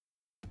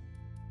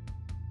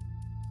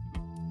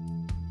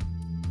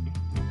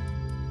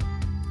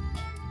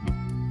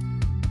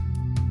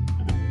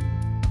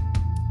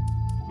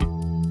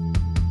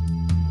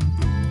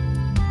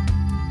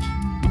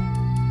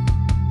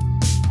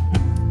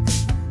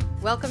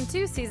Welcome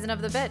to Season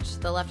of the Bitch,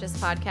 the leftist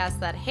podcast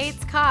that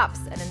hates cops.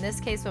 And in this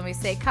case, when we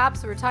say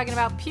cops, we're talking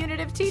about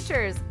punitive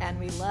teachers, and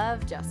we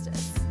love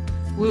justice.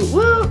 Woo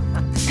woo!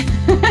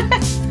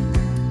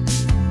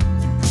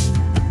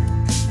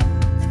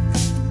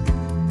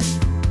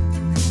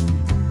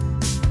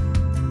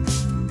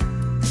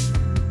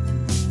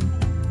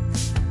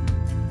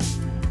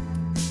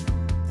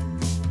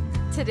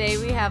 Today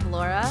we have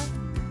Laura.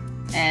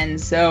 And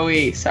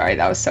Zoe. Sorry,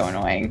 that was so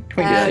annoying.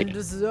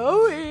 And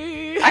Zoe.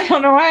 I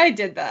don't know why I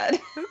did that.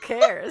 Who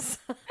cares?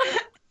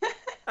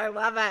 I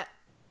love it.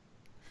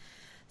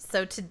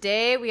 So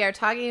today we are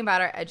talking about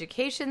our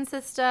education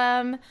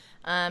system.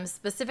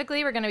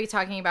 Specifically, we're going to be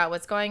talking about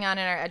what's going on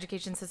in our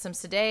education systems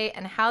today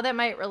and how that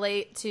might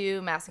relate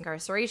to mass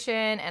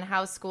incarceration and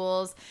how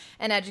schools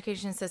and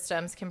education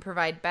systems can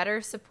provide better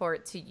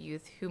support to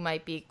youth who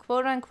might be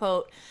quote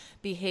unquote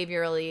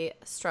behaviorally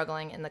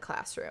struggling in the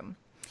classroom.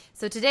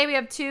 So today we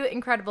have two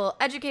incredible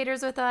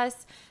educators with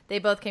us. They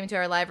both came to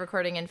our live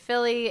recording in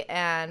Philly,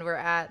 and we're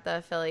at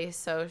the Philly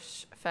Soc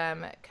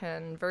Fem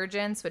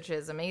Convergence, which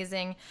is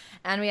amazing.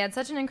 And we had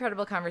such an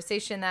incredible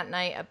conversation that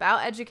night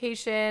about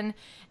education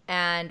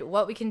and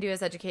what we can do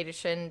as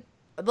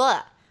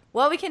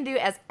what we can do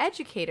as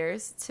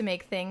educators to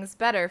make things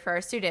better for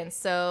our students.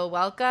 So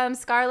welcome,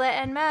 Scarlett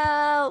and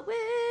Mel.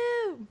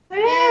 Woo!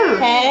 Woo!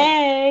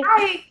 Hey!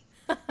 Hi!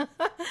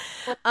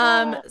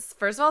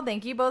 First of all,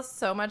 thank you both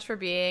so much for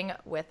being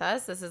with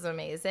us. This is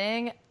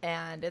amazing,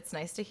 and it's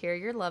nice to hear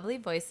your lovely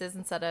voices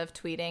instead of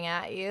tweeting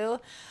at you.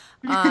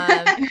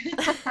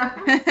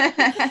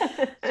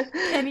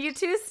 Can you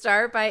two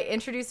start by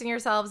introducing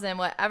yourselves in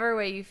whatever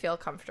way you feel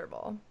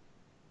comfortable?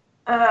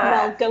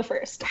 Mel, go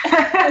first. So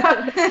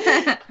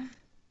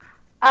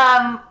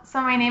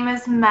my name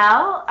is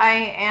Mel.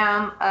 I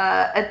am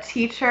a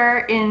teacher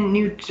in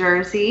New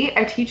Jersey.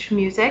 I teach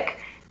music.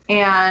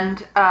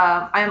 And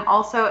I'm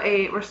also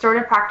a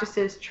restorative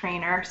practices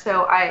trainer,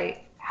 so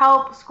I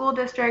help school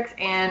districts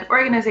and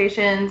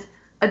organizations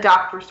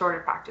adopt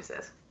restorative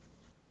practices.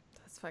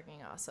 That's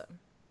fucking awesome.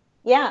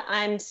 Yeah,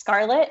 I'm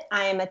Scarlett.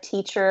 I'm a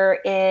teacher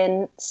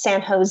in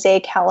San Jose,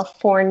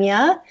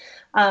 California.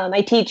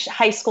 I teach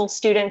high school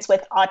students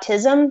with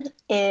autism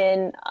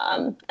in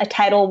a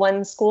Title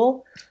I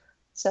school.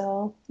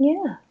 So,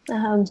 yeah.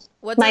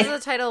 What does a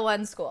Title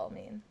I school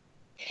mean?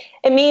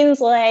 It means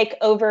like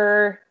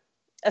over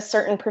a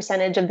certain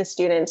percentage of the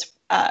students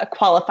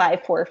qualify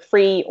for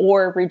free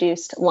or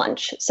reduced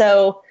lunch.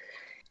 So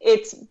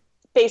it's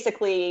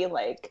basically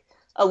like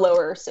a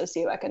lower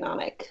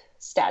socioeconomic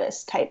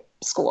status type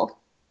school.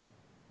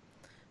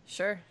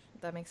 Sure.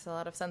 That makes a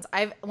lot of sense.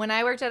 When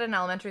I worked at an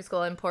elementary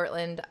school in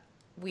Portland,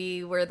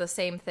 we were the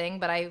same thing,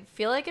 but I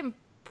feel like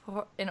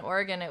in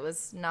Oregon it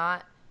was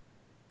not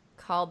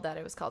called that.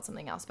 It was called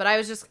something else. But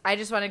I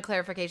just wanted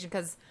clarification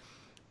because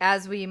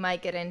as we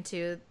might get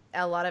into,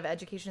 a lot of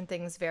education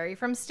things vary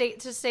from state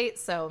to state,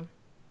 so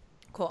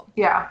cool.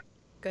 Yeah.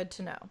 Good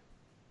to know.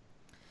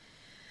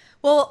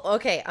 Well,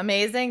 okay,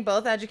 amazing.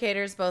 Both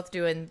educators, both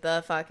doing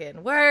the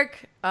fucking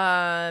work.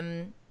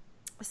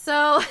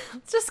 So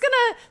just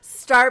gonna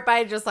start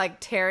by just like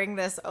tearing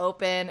this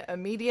open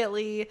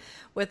immediately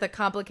with a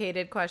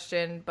complicated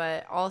question,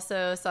 but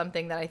also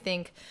something that I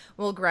think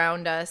will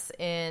ground us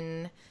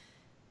in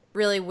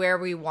really where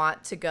we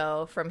want to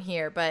go from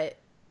here. But,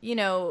 you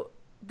know,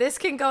 this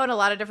can go in a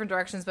lot of different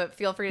directions, but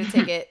feel free to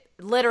take it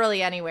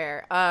literally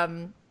anywhere.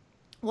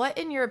 What,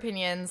 in your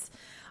opinions,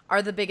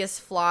 are the biggest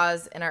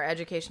flaws in our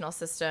educational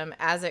system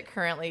as it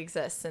currently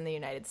exists in the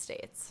United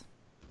States?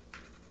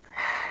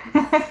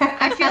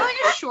 I feel like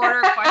a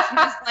shorter question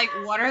is like,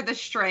 what are the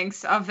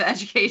strengths of the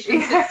education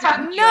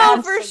system?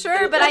 No, for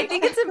sure, but I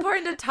think it's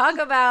important to talk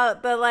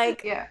about the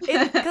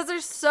because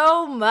there's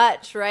so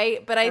much,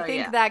 right? But I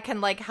think that can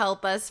like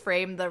help us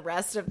frame the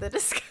rest of the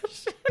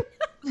discussion.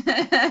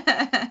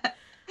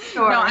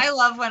 Sure. No, I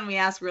love when we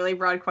ask really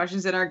broad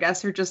questions and our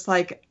guests are just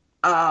like,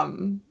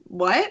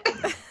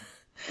 what?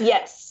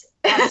 Yes,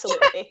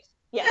 absolutely.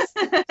 Yes.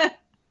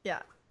 Yeah.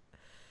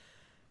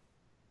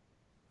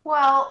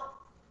 Well,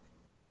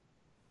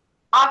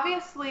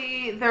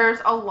 obviously there's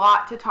a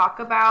lot to talk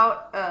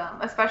about,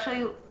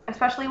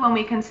 especially when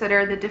we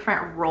consider the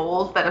different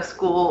roles that a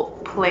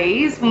school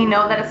plays. We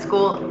know that a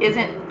school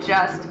isn't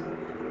just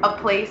a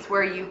place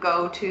where you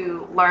go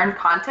to learn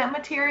content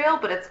material,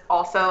 but it's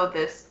also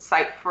this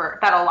site for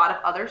that a lot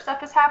of other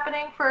stuff is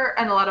happening for,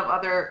 and a lot of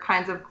other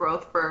kinds of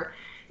growth for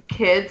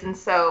kids. And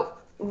so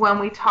when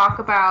we talk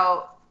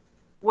about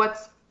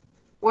what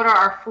are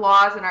our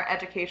flaws in our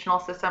educational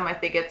system, I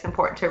think it's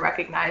important to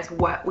recognize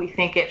what we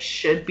think it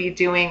should be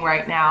doing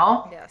right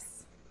now.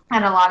 Yes.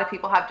 And a lot of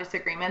people have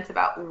disagreements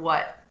about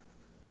what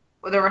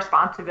the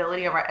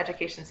responsibility of our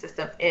education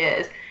system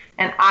is.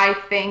 And I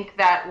think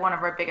that one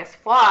of our biggest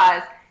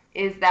flaws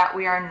is that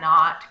we are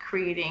not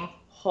creating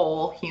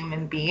whole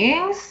human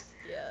beings.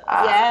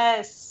 Yeah.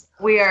 Yes.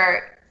 We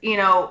are,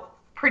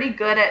 pretty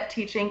good at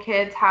teaching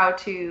kids how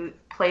to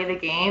play the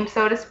game,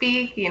 so to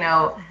speak,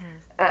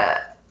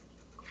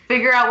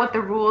 figure out what the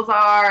rules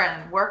are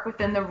and work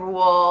within the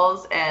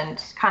rules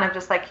and kind of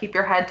just like keep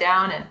your head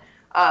down and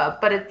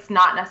but it's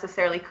not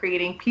necessarily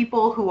creating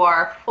people who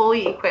are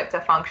fully equipped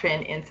to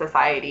function in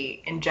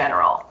society in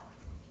general.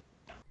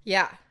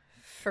 Yeah,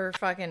 for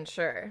fucking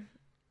sure.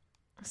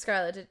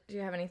 Scarlett, do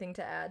you have anything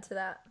to add to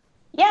that?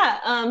 Yeah,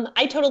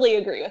 I totally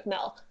agree with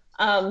Mel.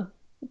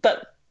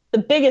 But the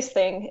biggest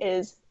thing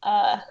is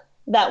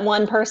that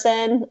one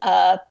person,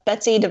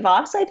 Betsy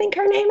DeVos, I think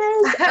her name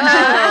is.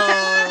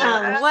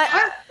 What?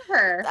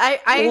 Her. I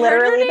heard her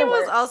Literally the name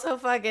was worst. also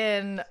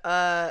fucking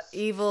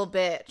evil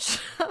bitch.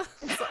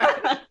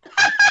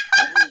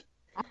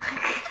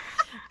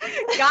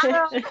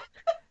 Got him.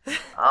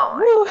 Oh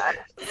my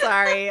god.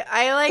 Sorry.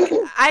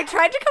 I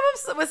tried to come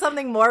up with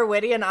something more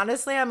witty, and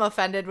honestly I'm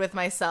offended with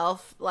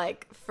myself,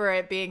 like, for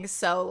it being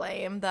so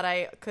lame that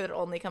I could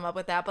only come up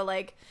with that. But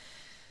like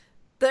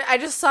I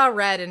just saw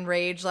red and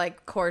rage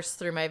like course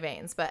through my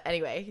veins. But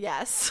anyway,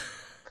 yes.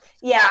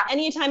 Yeah,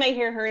 anytime I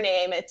hear her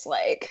name, it's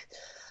like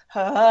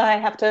I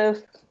have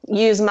to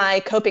use my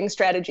coping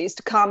strategies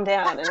to calm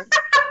down and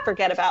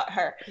forget about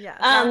her.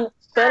 Yeah.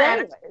 But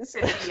anyways.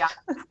 Yeah.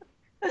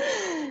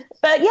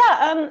 But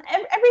yeah,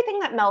 everything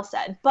that Mel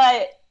said.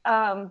 But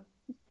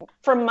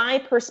from my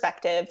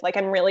perspective, like,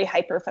 I'm really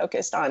hyper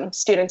focused on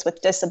students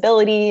with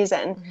disabilities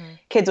and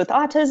kids with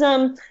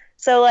autism.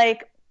 So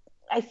like,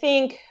 I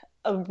think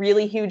a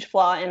really huge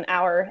flaw in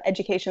our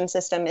education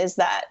system is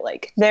that,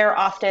 like,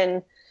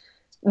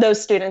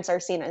 those students are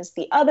seen as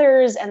the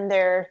others and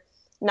they're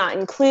not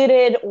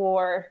included,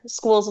 or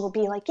schools will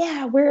be like,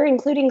 yeah, we're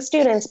including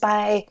students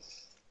by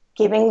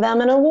giving them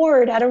an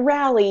award at a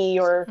rally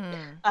or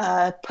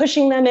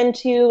pushing them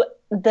into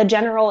the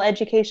general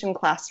education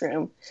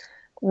classroom,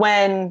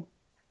 when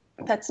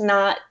that's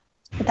not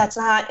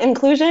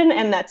inclusion,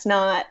 and that's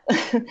not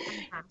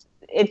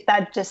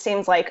that just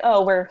seems like,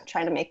 oh, we're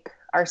trying to make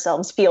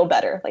ourselves feel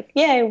better, like,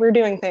 yay, we're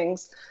doing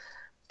things.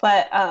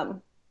 But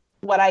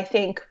what I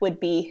think would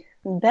be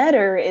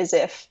better is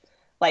if,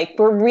 like,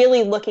 we're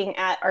really looking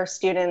at our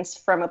students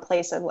from a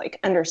place of, like,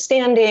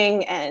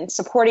 understanding and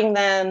supporting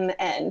them,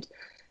 and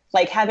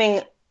like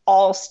having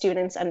all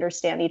students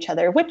understand each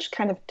other, which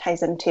kind of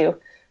ties into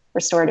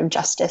restorative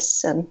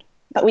justice,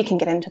 but we can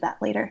get into that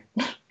later.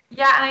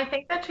 Yeah, and I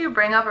think that you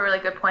bring up a really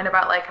good point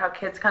about like how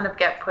kids kind of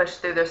get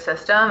pushed through their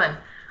system, and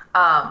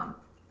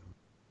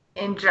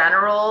in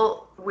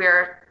general,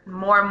 we're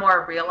more and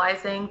more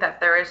realizing that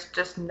there is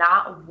just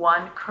not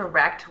one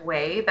correct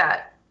way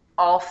that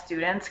all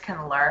students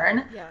can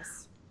learn.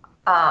 Yes.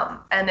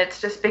 And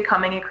it's just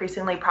becoming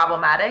increasingly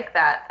problematic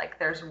that, like,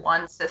 there's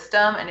one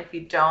system, and if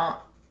you don't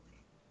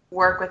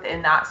work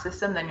within that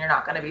system, then you're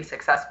not going to be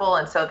successful.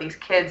 And so these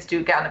kids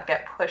do kind of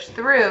get pushed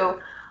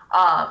through,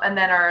 and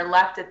then are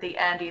left at the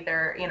end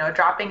either,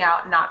 dropping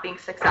out, not being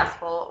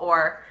successful,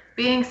 or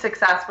being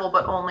successful,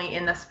 but only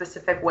in the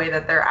specific way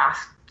that they're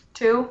asked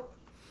to.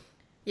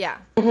 Yeah.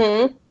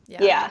 Mm-hmm.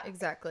 Yeah.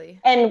 Exactly.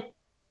 And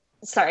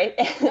sorry.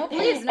 No,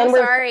 please. No,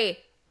 sorry.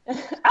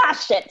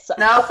 Shit. Sorry.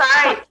 No,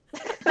 sorry.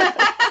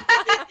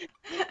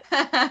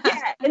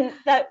 Yeah, and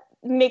that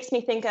makes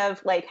me think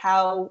of, like,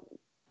 how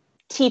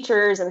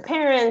teachers and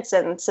parents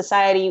and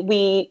society,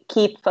 we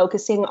keep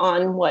focusing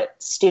on what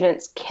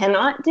students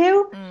cannot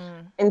do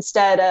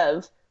instead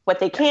of what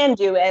they can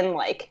do, and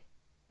like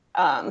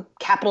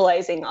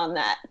capitalizing on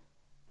that.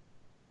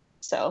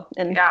 So,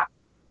 and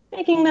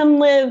making them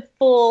live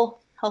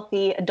full,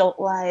 healthy adult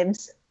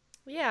lives.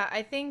 Yeah,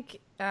 I think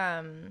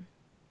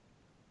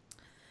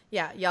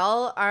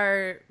y'all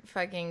are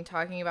fucking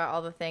talking about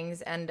all the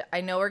things, and I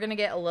know we're going to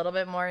get a little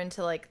bit more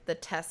into like the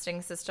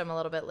testing system a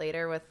little bit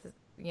later with,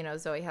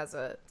 Zoe has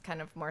a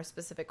kind of more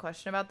specific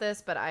question about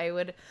this, but I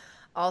would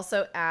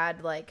also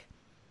add, like,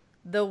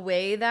 the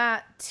way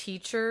that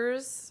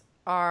teachers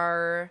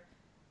are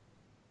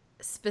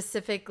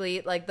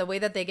specifically, like, the way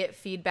that they get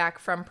feedback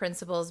from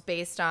principals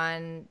based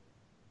on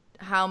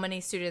how many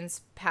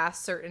students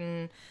pass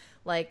certain,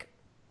 like,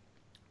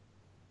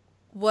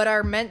 what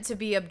are meant to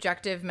be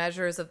objective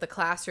measures of the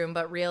classroom,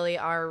 but really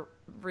are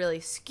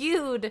really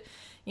skewed,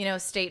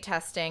 state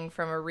testing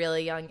from a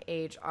really young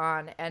age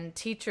on. And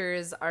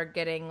teachers are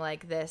getting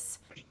like this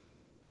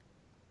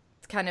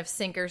kind of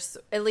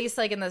at least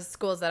like in the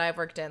schools that I've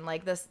worked in,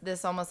 like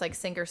this almost like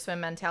sink or swim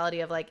mentality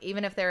of, like,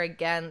 even if they're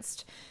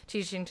against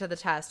teaching to the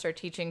test or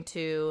teaching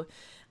to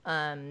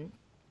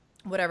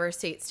whatever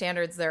state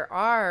standards there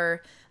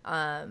are,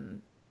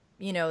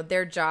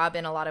 their job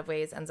in a lot of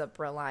ways ends up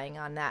relying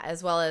on that,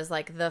 as well as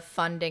like the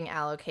funding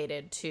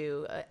allocated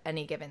to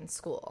any given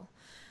school,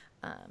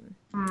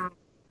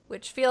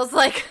 which feels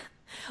like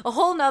a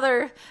whole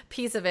nother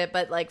piece of it.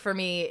 But like for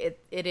me,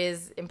 it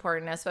is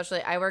important,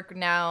 especially I work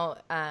now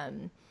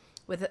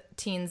with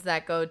teens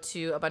that go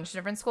to a bunch of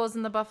different schools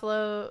in the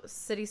Buffalo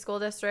City School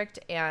District.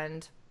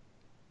 And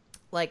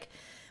like,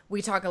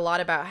 we talk a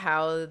lot about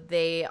how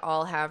they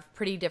all have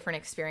pretty different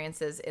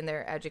experiences in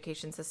their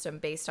education system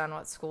based on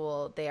what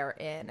school they are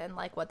in and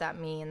like what that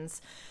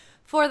means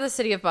for the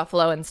city of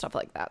Buffalo and stuff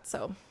like that.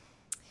 So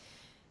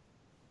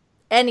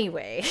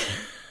anyway,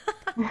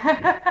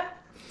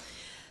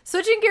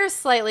 switching gears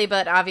slightly,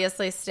 but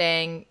obviously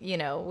staying,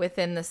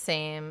 within the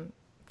same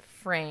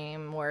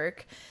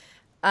framework.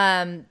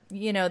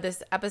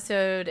 This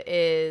episode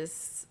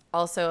is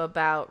also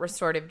about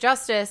restorative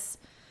justice.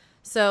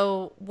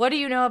 So what do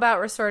you know about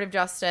restorative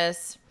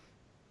justice?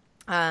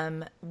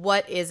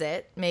 What is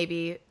it?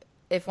 Maybe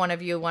if one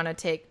of you want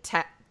to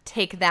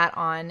take that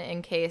on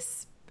in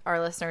case our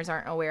listeners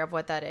aren't aware of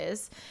what that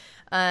is.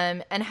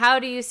 And how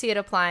do you see it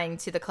applying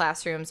to the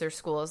classrooms or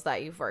schools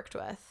that you've worked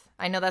with?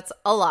 I know that's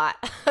a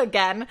lot.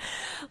 Again,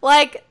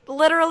 like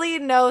literally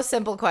no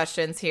simple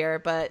questions here,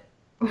 but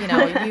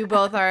you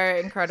both are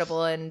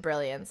incredible and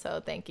brilliant.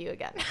 So thank you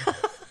again.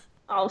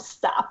 Oh,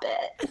 stop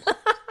it.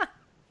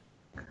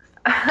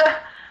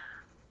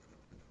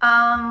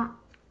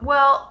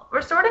 Well,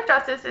 restorative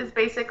justice is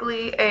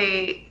basically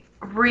a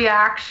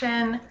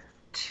reaction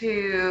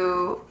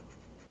to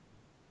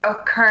a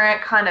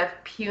current kind of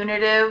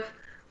punitive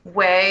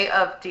way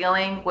of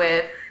dealing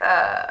with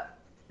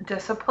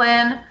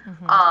discipline.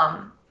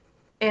 Mm-hmm.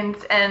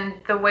 And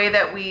the way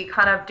that we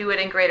kind of do it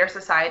in greater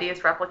society is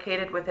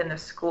replicated within the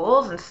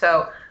schools. And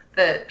so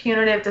the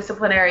punitive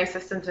disciplinary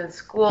systems in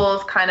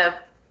schools kind of,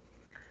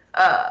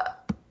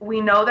 we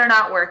know they're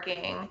not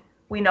working.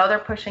 We know they're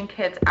pushing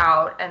kids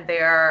out and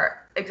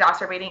they're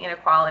exacerbating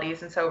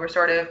inequalities. And so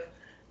restorative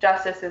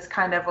justice is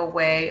kind of a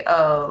way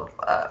of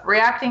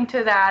reacting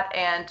to that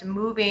and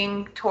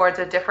moving towards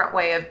a different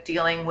way of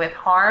dealing with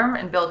harm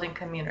and building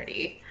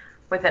community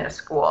within a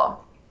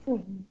school.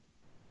 Mm-hmm.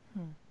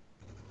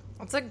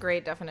 That's a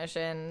great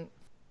definition.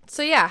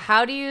 So yeah,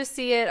 how do you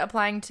see it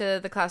applying to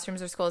the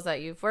classrooms or schools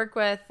that you've worked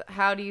with?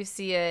 How do you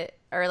see it,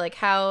 or like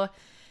how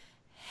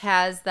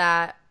has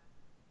that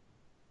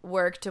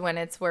worked when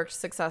it's worked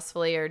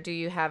successfully, or do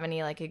you have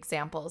any like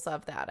examples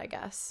of that, I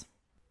guess?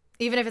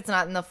 Even if it's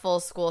not in the full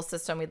school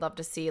system, we'd love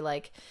to see,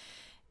 like,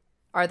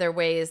 are there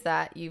ways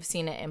that you've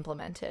seen it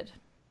implemented?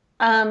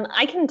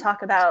 I can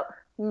talk about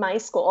my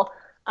school.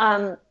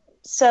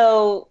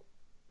 So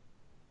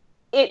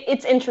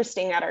it's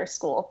interesting at our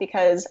school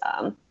because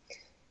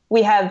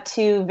we have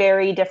two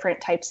very different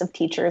types of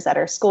teachers at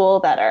our school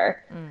that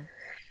are,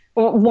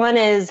 one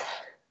is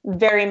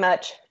very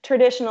much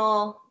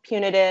traditional,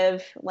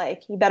 punitive,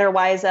 like you better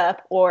wise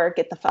up or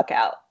get the fuck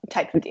out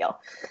type of deal.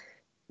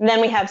 And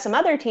then we have some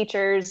other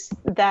teachers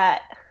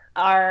that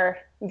are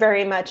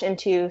very much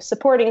into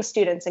supporting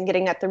students and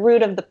getting at the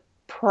root of the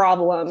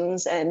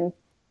problems and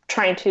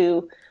trying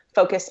to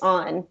focus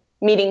on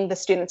meeting the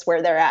students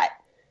where they're at.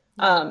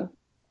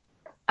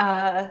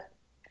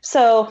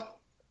 So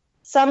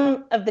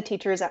some of the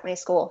teachers at my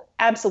school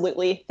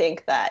absolutely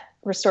think that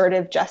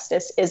restorative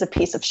justice is a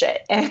piece of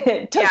shit and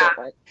it doesn't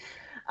work,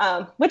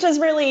 which is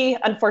really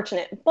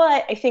unfortunate.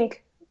 But I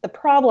think the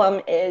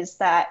problem is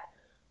that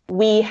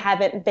we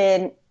haven't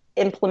been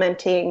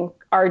implementing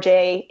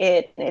RJ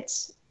in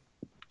its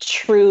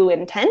true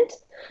intent.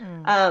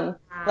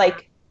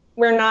 Like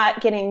we're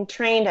not getting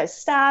trained as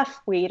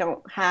staff. We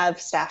don't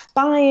have staff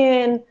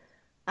buy-in.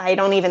 I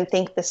don't even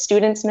think the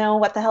students know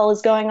what the hell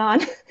is going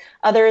on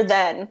other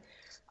than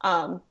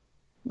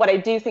what I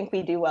do think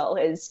we do well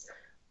is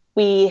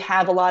we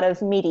have a lot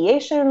of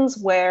mediations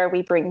where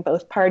we bring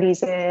both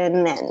parties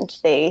in and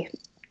they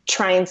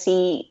try and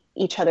see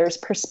each other's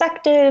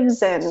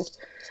perspectives and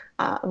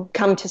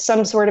come to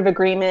some sort of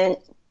agreement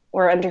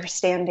or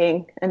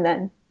understanding, and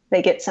then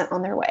they get sent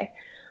on their way.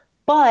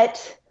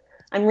 But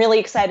I'm really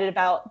excited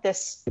about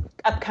this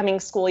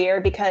upcoming school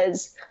year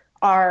because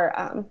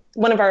our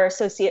one of our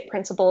associate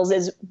principals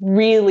is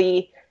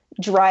really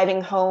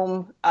driving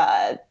home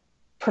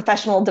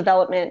professional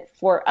development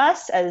for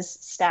us as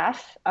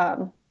staff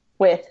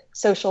with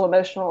social,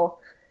 emotional,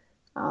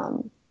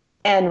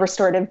 and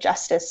restorative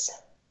justice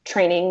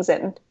trainings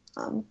and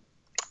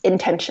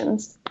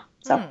intentions.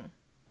 So,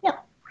 yeah.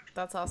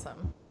 That's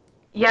awesome.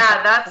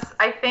 Yeah,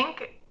 I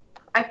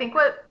think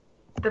what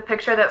the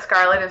picture that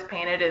Scarlett has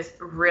painted is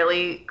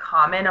really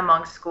common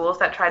among schools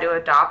that try to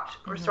adopt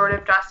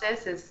restorative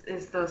justice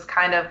is those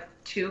kind of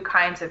two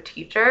kinds of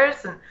teachers.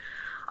 And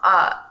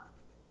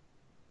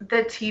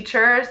the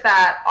teachers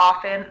that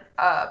often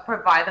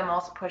provide the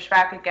most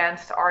pushback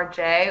against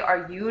RJ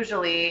are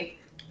usually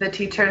the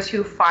teachers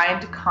who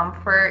find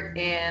comfort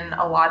in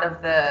a lot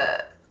of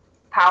the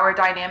power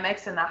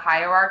dynamics and the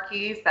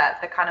hierarchies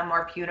that the kind of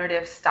more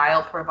punitive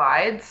style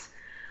provides.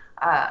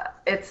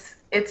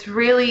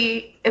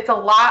 It's a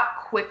lot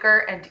quicker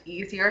and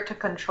easier to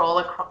control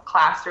a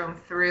classroom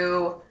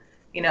through,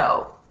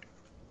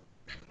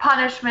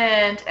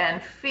 punishment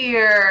and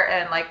fear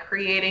and like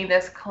creating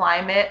this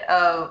climate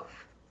of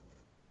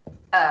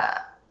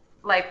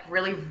like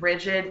really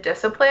rigid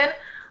discipline.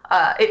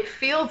 It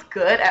feels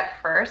good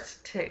at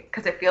first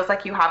because it feels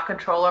like you have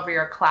control over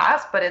your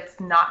class, but it's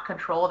not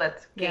control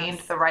that's gained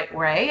the right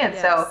way. And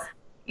so,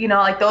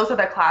 like those are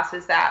the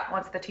classes that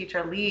once the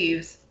teacher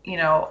leaves,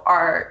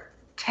 are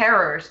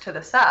terrors to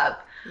the sub.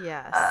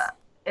 Yes.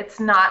 It's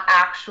not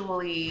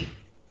actually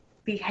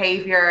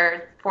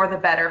behavior for the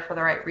better, for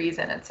the right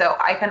reason. And so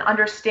I can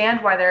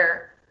understand why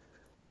they're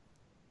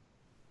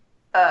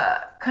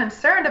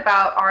concerned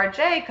about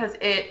RJ because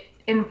it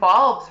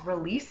involves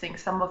releasing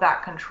some of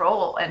that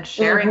control and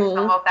sharing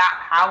some of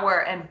that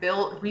power and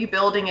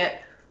rebuilding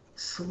it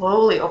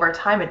slowly over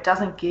time, it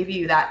doesn't give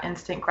you that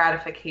instant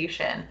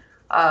gratification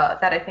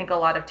that I think a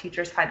lot of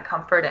teachers find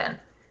comfort in.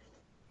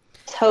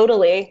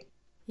 Totally.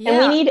 Yeah. And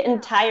we need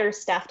entire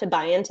staff to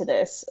buy into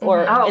this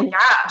or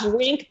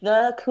drink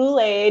the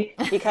Kool-Aid,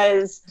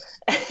 because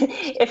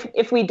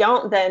if we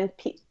don't, then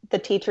the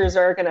teachers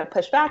are going to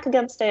push back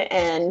against it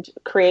and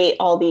create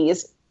all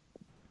these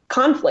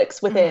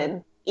conflicts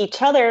within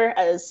each other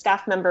as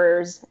staff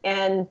members,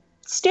 and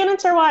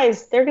students are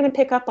wise. They're going to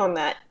pick up on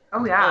that.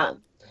 Oh yeah.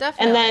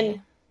 Definitely.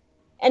 And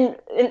then,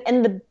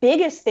 and the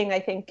biggest thing I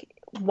think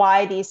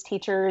why these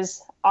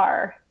teachers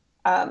are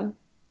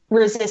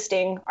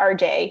resisting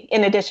RJ,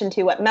 in addition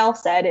to what Mel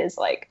said, is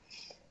like,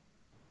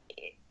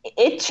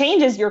 it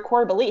changes your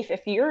core belief.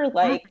 If you're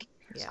like,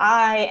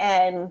 I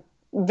am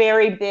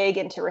very big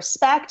into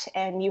respect,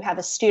 and you have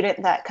a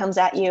student that comes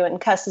at you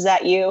and cusses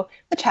at you,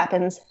 which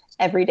happens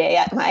every day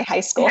at my high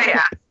school.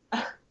 Yeah.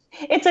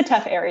 It's a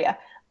tough area,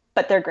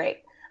 but they're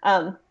great.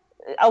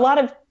 A lot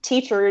of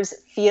teachers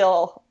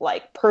feel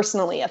like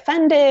personally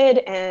offended,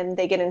 and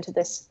they get into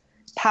this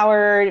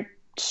power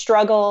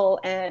struggle,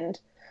 and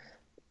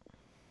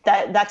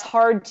that's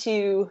hard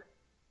to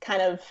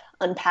kind of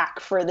unpack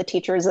for the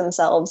teachers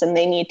themselves, and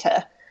they need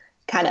to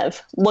kind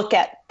of look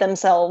at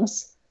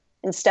themselves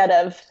instead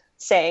of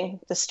saying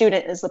the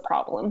student is the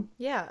problem.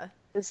 Yeah.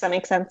 Does that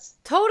make sense?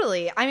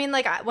 Totally. I mean,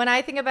 like, when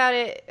I think about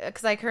it,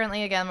 because I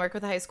currently, again, work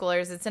with high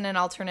schoolers, it's in an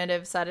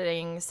alternative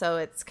setting, so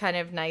it's kind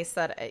of nice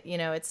that, you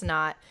know, it's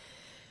not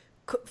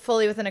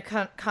fully within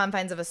the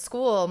confines of a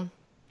school,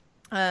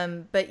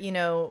 but, you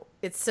know,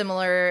 it's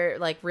similar,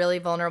 like, really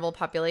vulnerable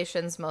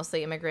populations,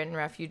 mostly immigrant and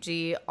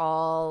refugee,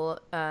 all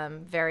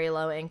very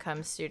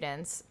low-income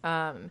students.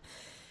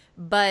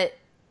 But,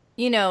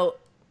 you know,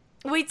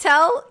 we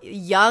tell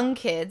young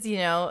kids, you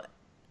know,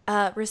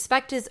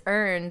 respect is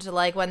earned,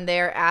 like, when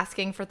they're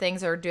asking for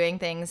things or doing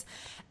things,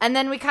 and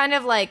then we kind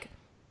of like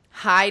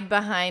hide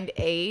behind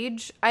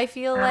age, I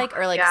feel like,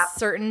 or like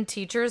certain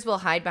teachers will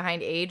hide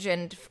behind age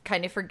and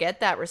kind of forget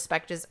that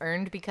respect is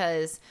earned,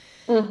 because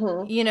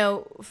you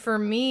know, for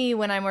me,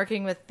 when I'm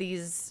working with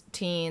these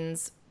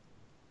teens,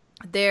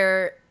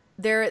 they're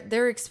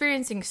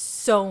experiencing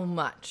so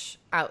much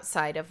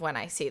outside of when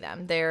I see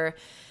them. They're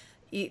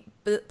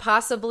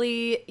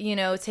possibly, you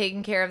know,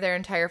 taking care of their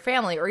entire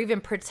family, or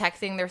even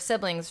protecting their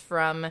siblings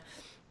from,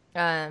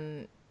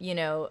 you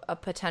know, a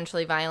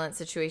potentially violent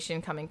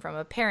situation coming from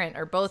a parent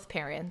or both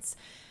parents.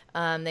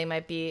 They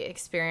might be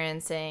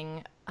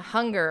experiencing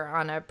hunger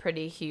on a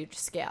pretty huge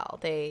scale.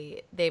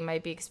 They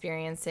might be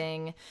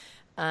experiencing,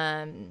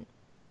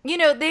 you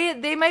know,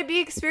 they might be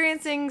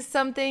experiencing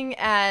something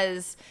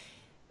as,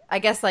 I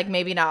guess, like,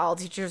 maybe not all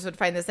teachers would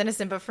find this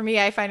innocent, but for me,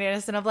 I find it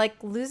innocent, of like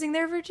losing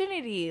their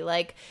virginity,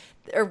 like,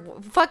 or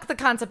fuck the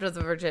concept of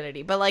the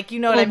virginity, but like, you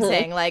know what I'm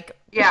saying? Like,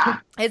 yeah,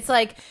 it's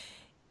like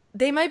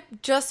they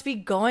might just be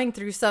going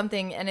through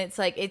something, and it's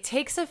like, it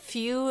takes a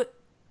few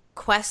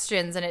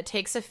questions and it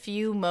takes a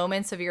few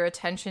moments of your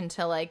attention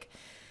to, like,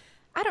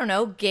 I don't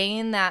know,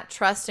 gain that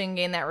trust and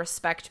gain that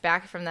respect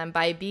back from them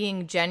by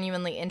being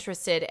genuinely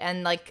interested,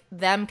 and like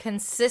them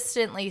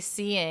consistently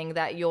seeing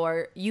that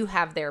you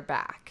have their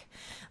back.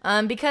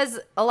 Because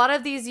a lot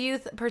of these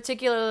youth,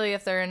 particularly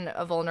if they're in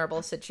a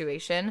vulnerable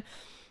situation,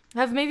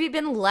 have maybe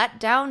been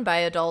let down by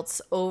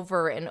adults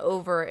over and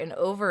over and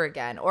over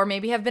again, or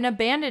maybe have been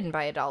abandoned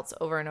by adults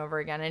over and over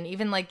again. And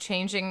even like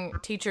changing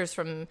teachers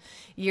from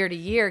year to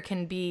year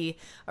can be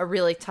a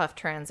really tough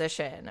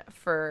transition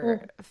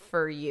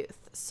for youth.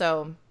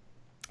 So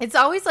it's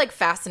always like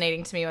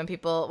fascinating to me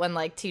when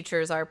like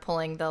teachers are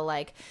pulling the,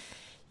 like,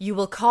 you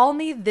will call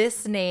me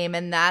this name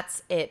and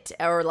that's it,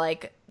 or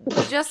like,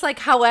 just like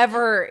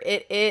however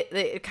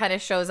it kind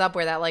of shows up,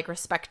 where that like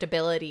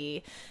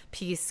respectability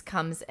piece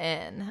comes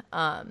in.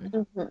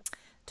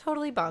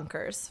 Totally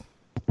bonkers.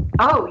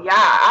 Oh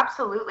yeah,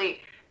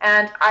 absolutely.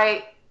 And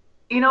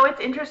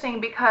it's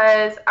interesting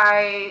because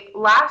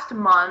last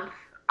month,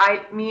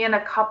 me and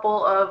a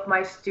couple of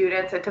my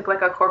students, I took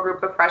like a core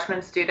group of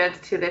freshman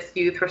students to this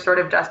Youth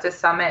Restorative Justice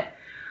Summit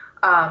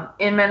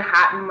in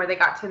Manhattan, where they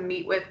got to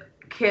meet with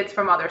kids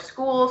from other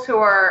schools who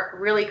are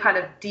really kind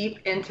of deep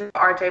into the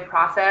RJ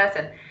process.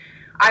 And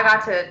I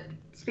got to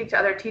speak to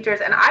other teachers,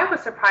 and I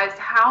was surprised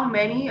how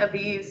many of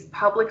these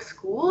public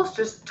schools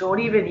just don't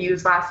even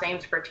use last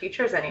names for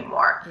teachers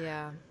anymore.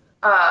 Yeah.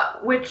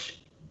 Which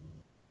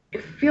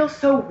it feels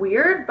so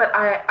weird, but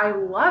I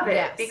love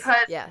it.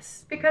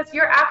 Because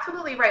you're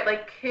absolutely right.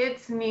 Like,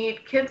 kids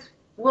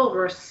will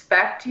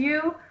respect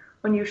you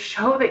when you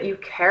show that you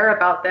care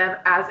about them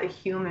as a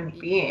human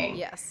being.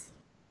 Yes.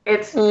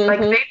 It's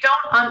like they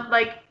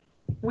don't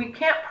we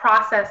can't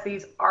process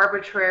these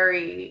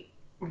arbitrary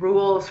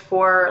rules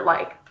for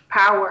like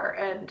power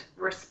and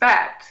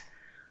respect.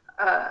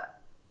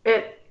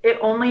 It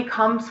only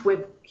comes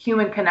with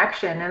human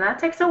connection, and that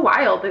takes a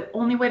while. The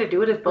only way to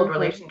do it is build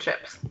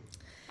relationships.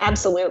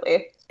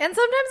 Absolutely. And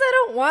sometimes I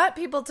don't want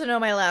people to know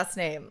my last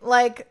name.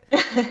 Like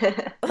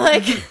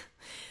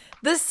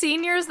the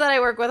seniors that I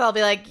work with, I'll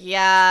be like,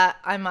 yeah,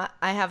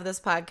 I have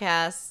this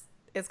podcast.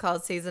 it's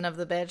called Season of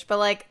the Bitch, but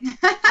like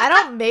I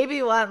don't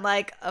maybe want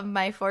like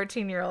my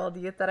 14-year-old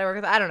youth that I work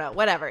with. I don't know,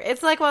 whatever.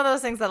 It's like one of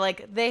those things that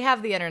like they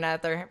have the internet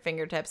at their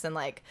fingertips and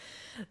like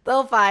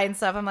they'll find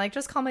stuff. I'm like,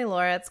 just call me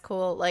Laura. It's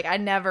cool. Like I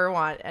never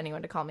want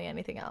anyone to call me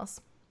anything else.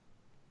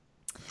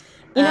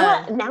 You know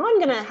what? Now I'm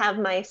going to have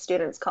my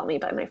students call me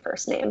by my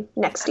first name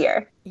next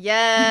year.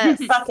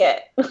 Yes. Fuck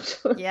it.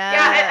 Yes.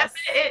 Yeah,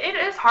 it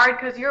is hard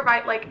because you're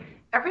right. Like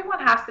everyone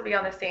has to be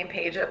on the same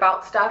page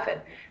about stuff,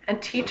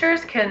 and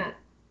teachers can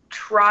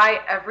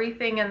try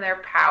everything in their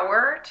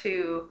power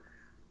to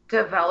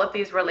develop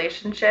these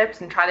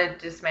relationships and try to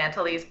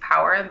dismantle these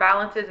power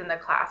imbalances in the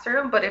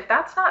classroom. But if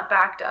that's not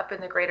backed up in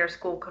the greater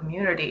school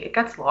community, it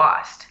gets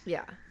lost.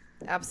 Yeah,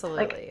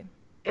 absolutely. Like,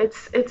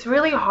 it's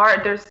really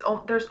hard.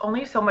 There's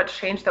only so much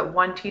change that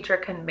one teacher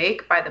can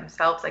make by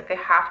themselves. Like they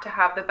have to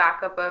have the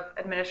backup of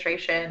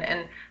administration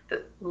and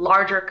the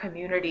larger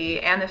community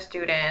and the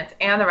students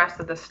and the rest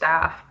of the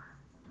staff.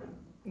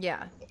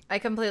 Yeah, I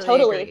completely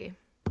Totally agree.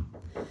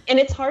 And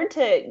it's hard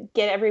to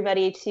get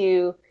everybody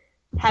to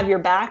have your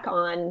back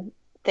on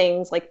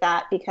things like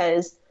that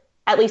because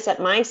at least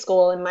at my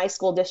school, in my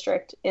school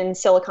district in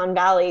Silicon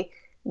Valley,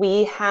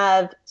 we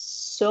have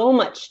so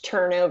much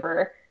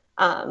turnover.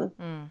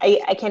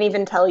 I can't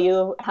even tell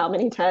you how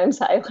many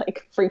times I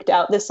like freaked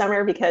out this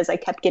summer because I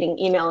kept getting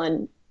email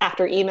and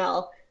after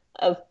email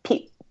of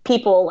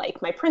people like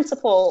my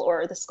principal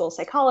or the school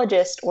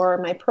psychologist or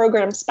my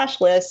program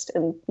specialist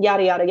and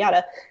yada, yada,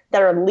 yada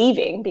that are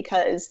leaving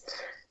because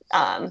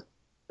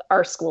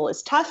our school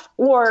is tough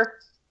or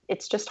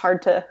it's just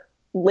hard to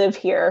live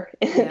here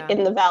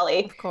in the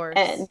Valley. Of course.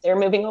 And they're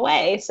moving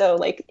away. So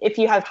like if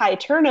you have high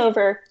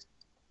turnover,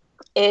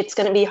 it's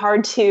going to be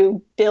hard to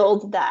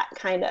build that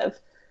kind of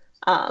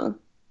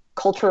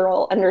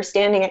cultural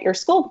understanding at your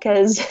school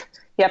because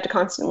you have to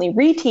constantly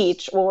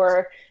reteach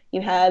or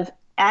you have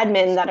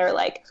admin that are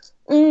like,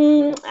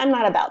 I'm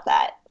not about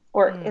that.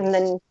 Or and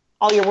then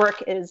all your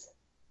work is,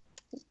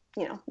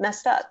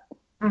 messed up.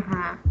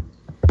 Mm-hmm.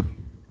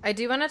 I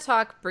do want to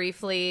talk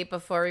briefly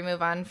before we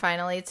move on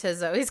finally to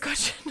Zoe's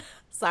question.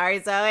 Sorry,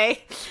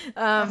 Zoe.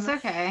 That's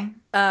okay.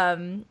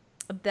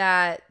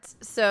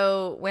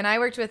 So when I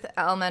worked with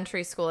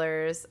elementary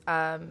schoolers,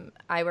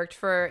 I worked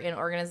for an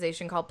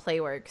organization called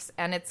Playworks,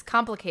 and it's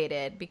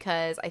complicated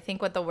because I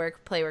think what the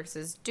work Playworks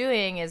is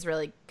doing is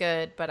really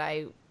good, but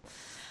I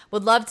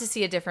would love to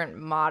see a different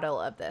model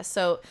of this.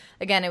 So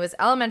again, it was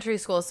elementary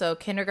school, so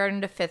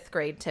kindergarten to 5th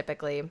grade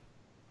typically.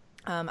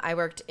 I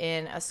worked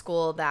in a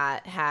school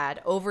that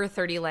had over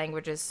 30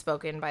 languages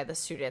spoken by the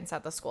students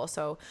at the school.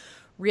 So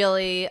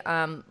really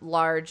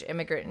large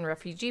immigrant and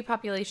refugee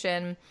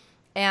population.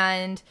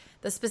 And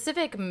the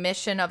specific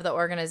mission of the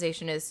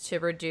organization is to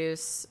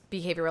reduce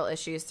behavioral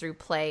issues through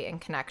play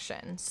and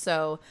connection.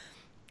 So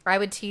I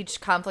would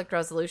teach conflict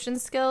resolution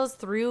skills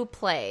through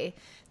play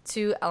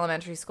to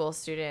elementary school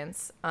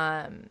students.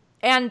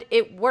 And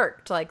it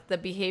worked. Like the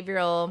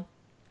behavioral,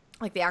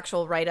 like the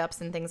actual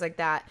write-ups and things like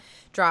that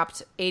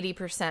dropped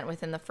 80%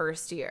 within the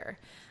first year.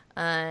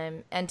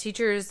 And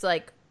teachers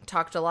like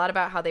talked a lot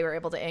about how they were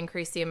able to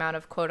increase the amount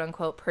of quote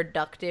unquote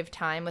productive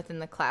time within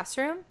the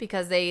classroom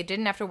because they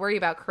didn't have to worry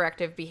about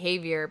corrective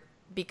behavior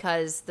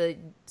because the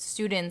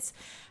students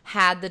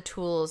had the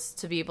tools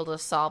to be able to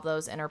solve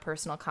those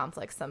interpersonal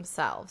conflicts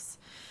themselves.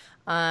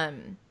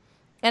 And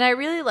I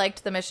really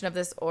liked the mission of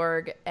this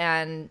org,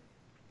 and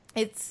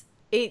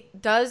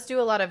it does do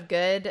a lot of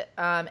good.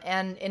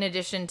 And in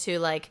addition to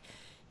like,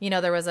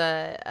 there was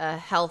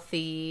a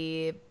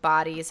healthy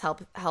bodies,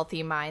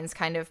 healthy minds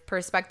kind of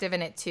perspective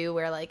in it too,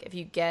 where like if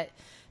you get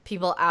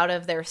people out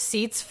of their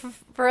seats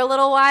for a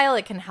little while,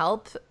 it can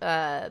help,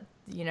 the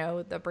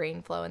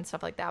brain flow and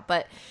stuff like that.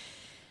 But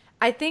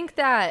I think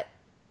that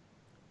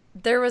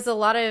there was a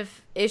lot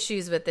of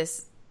issues with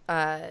this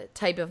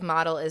type of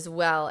model as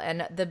well.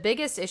 And the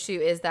biggest issue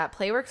is that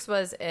Playworks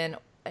was and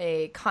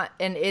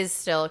is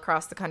still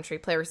across the country.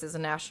 Playworks is a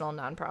national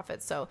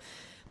nonprofit. So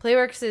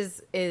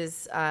Playworks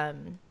is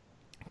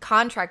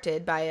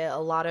contracted by a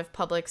lot of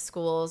public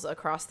schools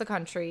across the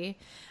country,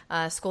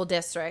 school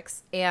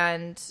districts.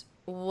 And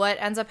what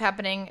ends up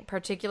happening,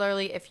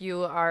 particularly if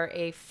you are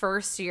a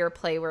first-year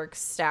Playworks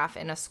staff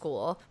in a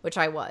school, which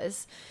I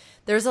was,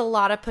 there's a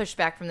lot of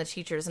pushback from the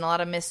teachers and a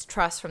lot of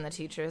mistrust from the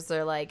teachers.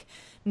 They're like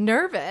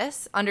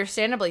nervous,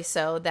 understandably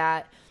so,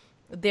 that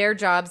their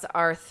jobs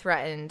are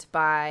threatened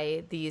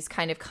by these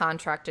kind of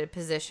contracted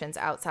positions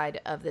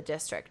outside of the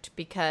district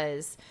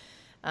because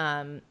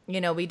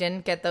we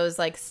didn't get those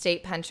like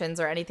state pensions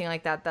or anything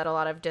like that a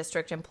lot of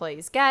district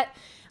employees get.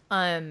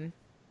 And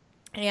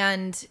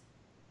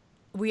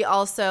we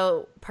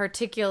also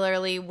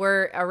particularly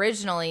were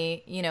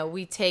originally,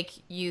 we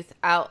take youth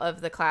out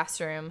of the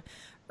classroom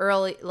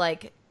early,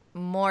 like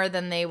more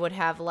than they would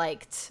have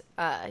liked.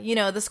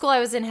 The school I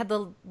was in had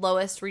the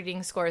lowest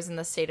reading scores in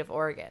the state of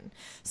Oregon.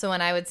 So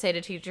when I would say to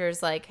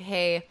teachers like,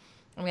 hey,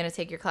 I'm going to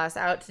take your class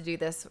out to do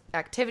this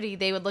activity,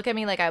 they would look at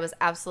me like I was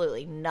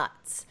absolutely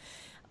nuts.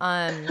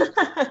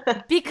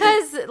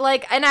 Because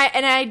like, and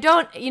I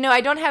don't,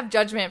 I don't have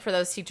judgment for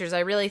those teachers. I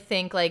really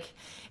think like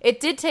it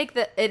did take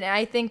and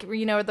I think,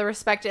 the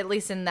respect, at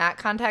least in that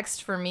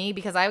context for me,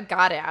 because I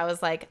got it. I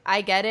was like,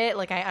 I get it.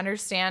 Like, I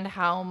understand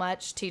how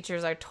much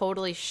teachers are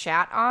totally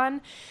shat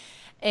on,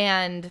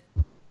 and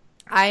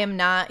I am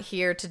not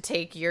here to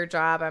take your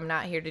job. I'm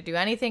not here to do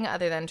anything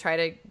other than try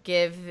to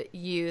give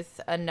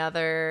youth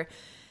another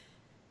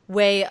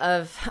way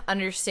of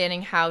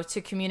understanding how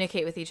to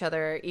communicate with each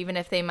other, even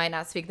if they might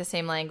not speak the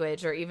same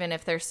language, or even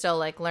if they're still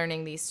like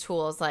learning these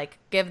tools, like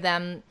give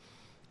them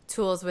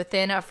tools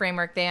within a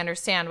framework they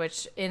understand,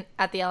 which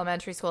at the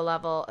elementary school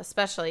level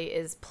especially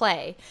is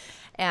play,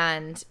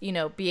 and,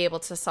 be able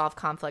to solve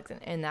conflict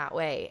in that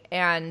way.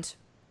 And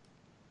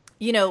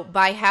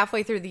by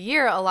halfway through the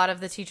year, a lot of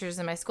the teachers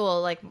in my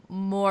school, like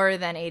more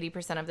than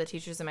 80% of the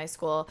teachers in my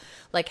school,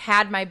 like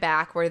had my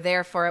back, were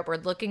there for it, were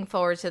looking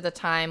forward to the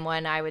time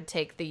when I would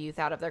take the youth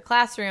out of their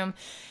classroom.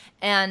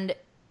 And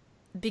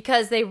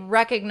because they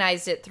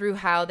recognized it through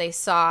how they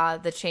saw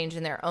the change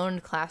in their own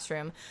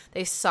classroom,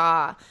 they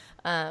saw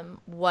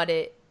what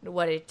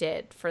it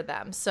did for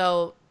them.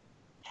 So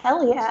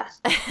hell yeah.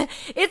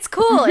 It's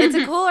cool. It's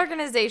a cool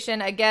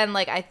organization. Again,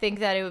 like, I think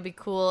that it would be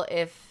cool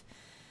if,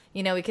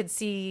 we could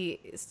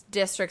see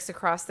districts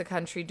across the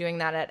country doing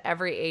that at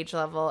every age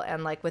level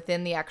and like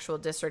within the actual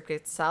district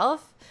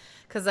itself.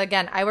 Because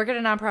again, I work at a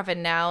nonprofit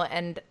now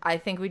and I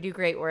think we do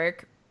great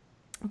work.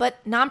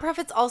 But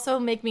nonprofits also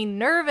make me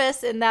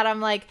nervous in that I'm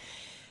like,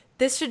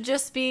 this should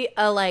just be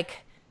a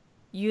like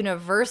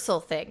universal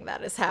thing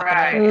that is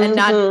happening, Right. and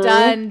not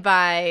done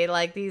by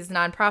like these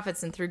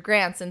nonprofits and through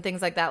grants and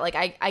things like that.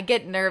 Like I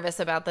get nervous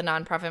about the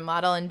nonprofit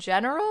model in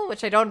general,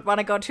 which I don't want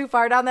to go too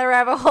far down the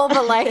rabbit hole,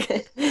 but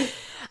like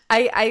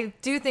I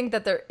do think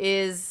that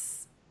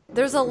there's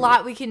a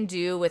lot we can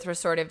do with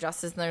restorative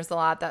justice, and there's a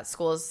lot that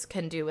schools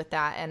can do with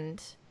that.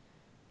 And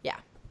yeah,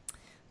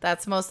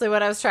 that's mostly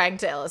what I was trying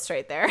to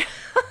illustrate there.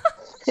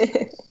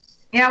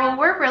 Yeah, well,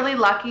 we're really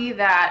lucky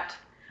that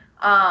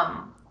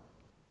my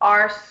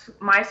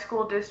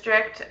school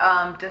district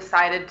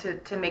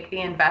decided to make the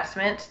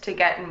investment to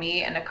get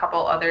me and a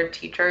couple other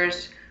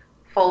teachers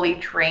fully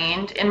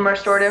trained in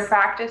restorative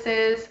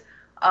practices,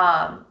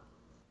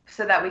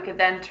 so that we could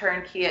then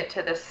turnkey it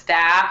to the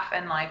staff,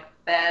 and like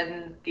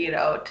then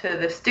to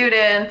the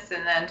students,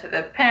 and then to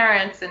the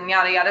parents, and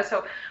yada yada.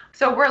 So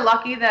we're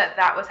lucky that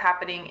that was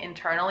happening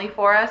internally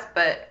for us.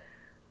 But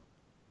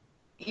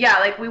yeah,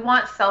 like, we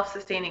want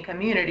self-sustaining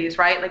communities,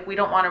 right? Like, we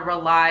don't want to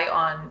rely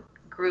on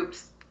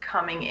groups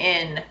coming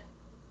in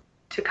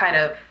to kind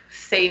of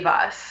save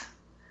us.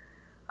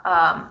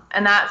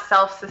 And that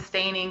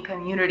self-sustaining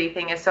community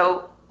thing is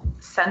so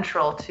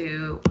central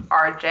to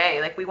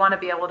RJ. Like, we want to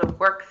be able to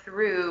work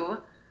through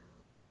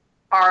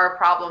our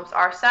problems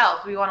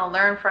ourselves. We want to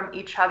learn from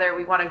each other.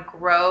 We want to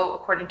grow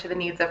according to the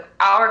needs of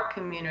our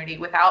community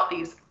without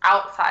these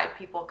outside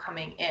people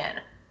coming in.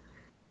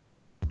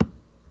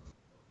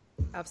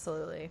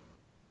 Absolutely.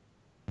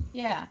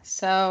 Yeah,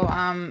 so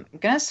I'm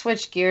gonna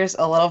switch gears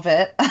a little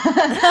bit. But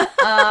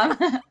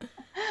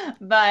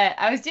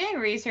I was doing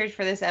research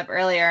for this app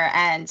earlier,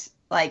 and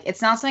like,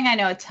 it's not something I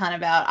know a ton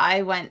about.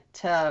 I went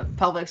to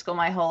public school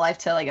my whole life,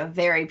 to like a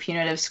very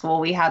punitive school.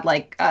 We had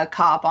like a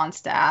cop on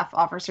staff,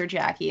 Officer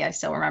Jackie. I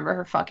still remember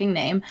her fucking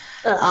name.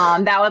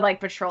 That would like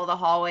patrol the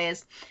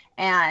hallways.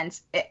 And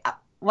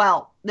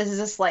well, this is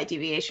a slight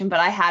deviation, but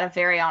I had a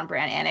very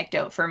on-brand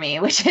anecdote for me,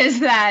 which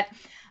is that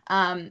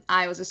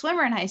I was a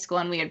swimmer in high school,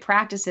 and we had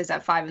practices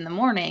at 5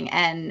 a.m.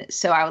 And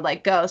so I would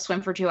like go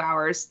swim for 2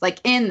 hours, like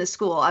in the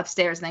school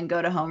upstairs, and then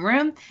go to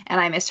homeroom. And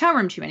I missed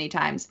homeroom too many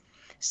times.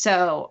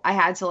 So I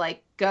had to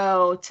like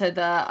go to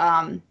the,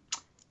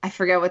 I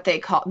forget what they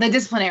call, the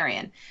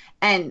disciplinarian.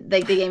 And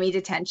like, they gave me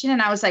detention,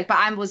 and I was like, but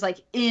I was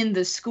like in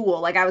the school,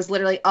 like I was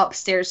literally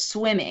upstairs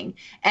swimming.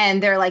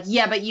 And they're like,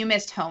 yeah, but you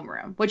missed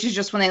homeroom, which is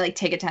just when they like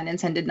take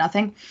attendance and did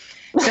nothing.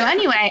 So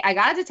anyway, I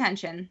got a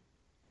detention.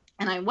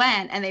 And I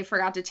went, and they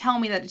forgot to tell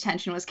me that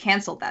detention was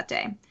canceled that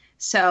day.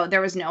 So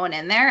there was no one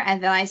in there.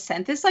 And then I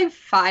sent this like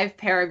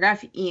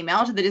 5-paragraph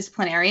email to the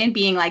disciplinarian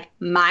being like,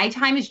 my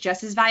time is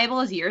just as valuable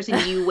as yours, and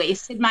you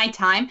wasted my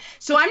time.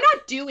 So I'm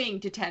not doing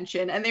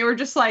detention. And they were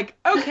just like,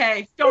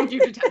 okay, don't do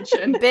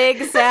detention.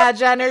 Big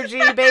Sag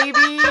energy, baby.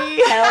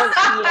 Hell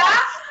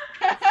yes.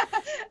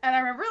 And I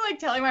remember like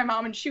telling my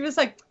mom, and she was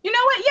like, you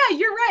know what? Yeah,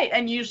 you're right.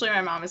 And usually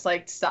my mom is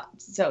like,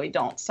 stop, Zoe,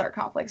 don't start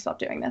conflict. Stop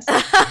doing this.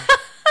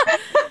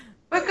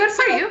 But good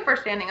for you for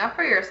standing up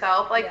for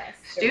yourself. Like, Yes.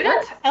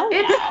 students, Hell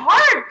yeah. it's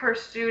hard for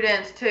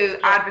students to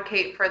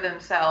advocate for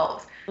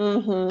themselves.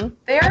 Mm-hmm.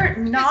 They're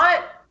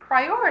not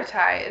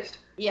prioritized.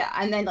 Yeah,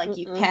 and then like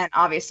you can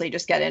obviously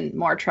just get in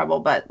more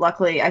trouble, but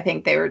luckily I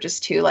think they were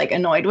just too like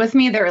annoyed with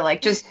me. They were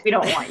like, just, we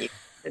don't want you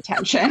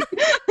attention.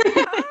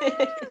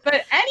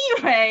 But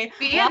anyway,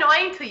 Be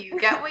annoying till you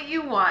get what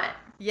you want.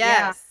 Yes.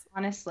 yeah,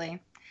 honestly.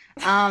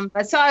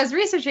 But so I was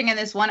researching, and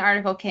this one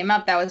article came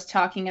up that was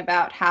talking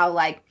about how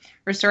like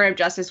restorative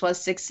justice was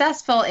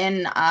successful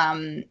in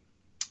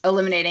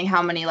eliminating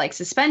how many like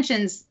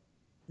suspensions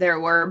there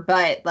were,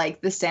 but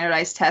like the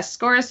standardized test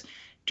scores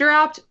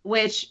dropped,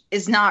 which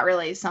is not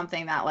really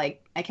something that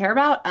like I care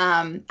about.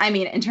 I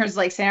mean, in terms of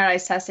like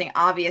standardized testing,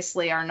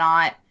 obviously are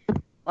not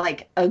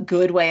like a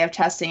good way of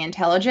testing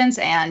intelligence,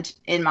 and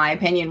in my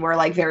opinion were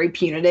like very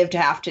punitive to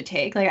have to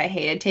take. Like I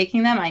hated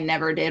taking them. I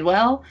never did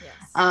well.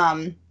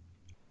 Yes.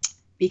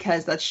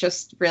 Because that's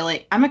just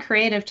really, I'm a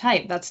creative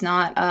type. That's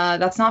not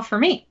for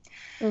me.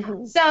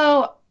 Mhm.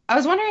 So I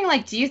was wondering,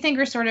 like, do you think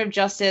restorative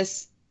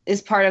justice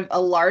is part of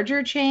a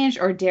larger change,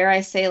 or dare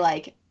I say,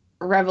 like,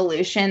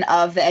 revolution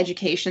of the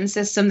education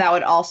system that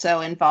would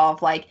also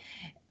involve like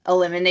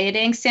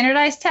eliminating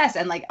standardized tests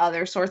and like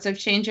other sorts of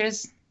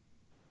changes?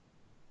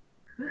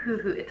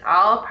 Ooh, it's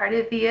all part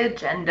of the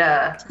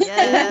agenda.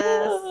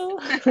 Yes.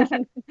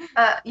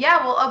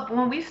 Yeah, well,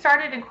 when we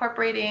started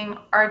incorporating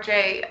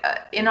RJ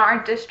in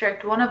our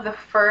district, one of the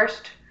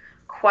first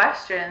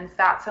questions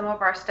that some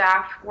of our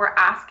staff were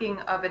asking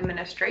of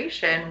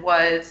administration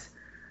was,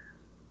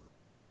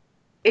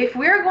 if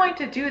we're going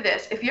to do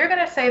this, if you're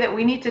going to say that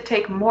we need to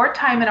take more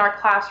time in our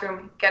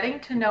classroom getting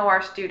to know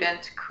our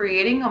students,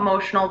 creating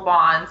emotional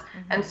bonds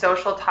and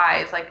social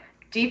ties, like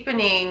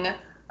deepening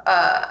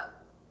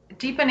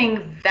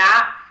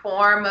that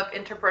form of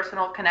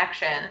interpersonal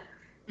connection,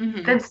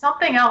 then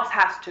something else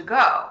has to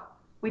go.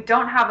 We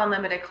don't have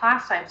unlimited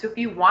class time. So if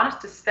you want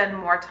us to spend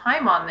more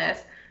time on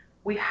this,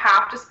 we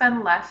have to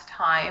spend less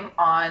time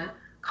on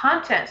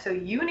content. So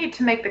you need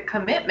to make the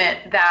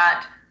commitment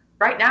that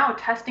right now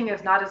testing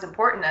is not as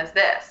important as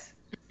this.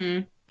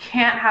 Mm-hmm.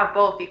 Can't have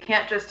both. You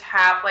can't just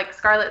have, like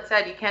Scarlett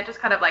said, you can't just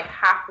kind of like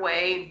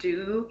halfway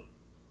do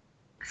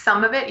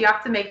some of it. You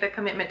have to make the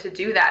commitment to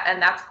do that, and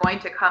that's going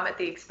to come at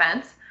the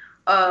expense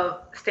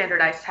of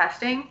standardized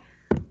testing.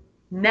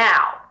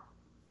 Now,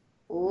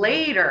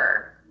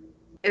 later,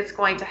 it's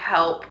going to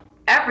help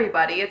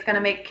everybody. It's going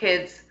to make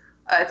kids,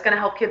 it's going to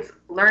help kids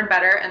learn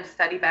better and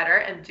study better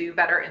and do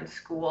better in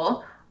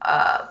school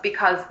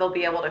because they'll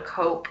be able to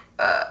cope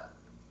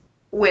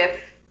with,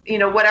 you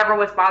know, whatever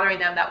was bothering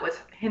them that was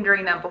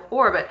hindering them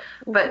before.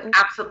 But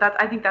absolutely,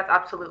 I think that's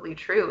absolutely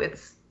true.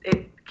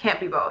 It can't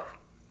be both.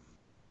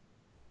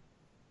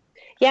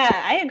 Yeah,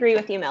 I agree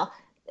with you, Mel.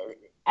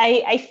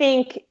 I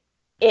think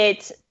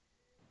it's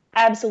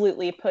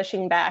absolutely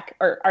pushing back,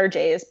 or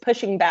RJ is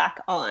pushing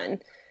back on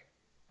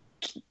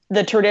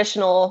the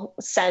traditional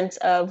sense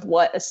of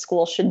what a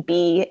school should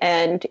be.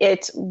 And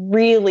it's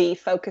really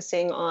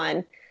focusing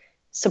on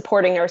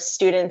supporting our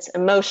students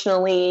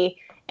emotionally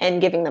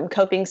and giving them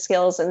coping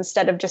skills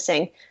instead of just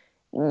saying,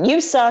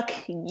 you suck,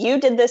 you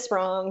did this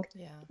wrong,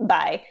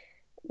 bye.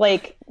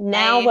 Like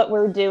now Bye. what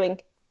we're doing,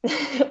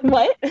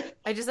 what?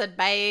 I just said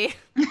bye.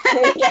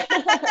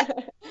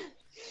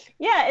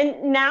 Yeah,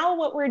 and now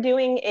what we're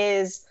doing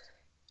is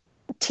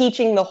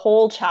teaching the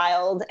whole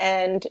child,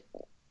 and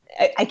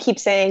I keep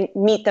saying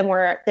meet them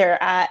where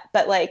they're at,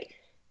 but like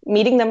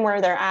meeting them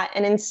where they're at,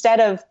 and instead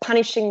of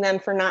punishing them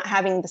for not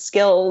having the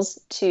skills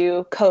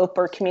to cope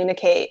or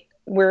communicate,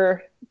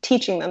 we're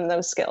teaching them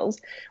those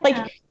skills. Like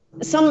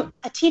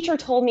a teacher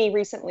told me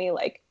recently,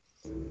 like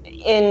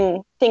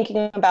in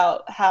thinking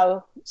about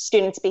how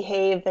students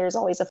behave, there's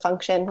always a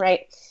function,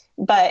 right?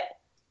 But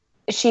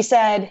she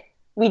said,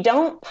 we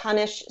don't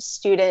punish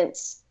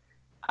students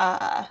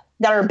that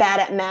are bad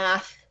at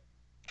math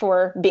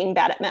for being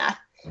bad at math.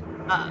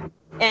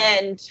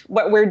 And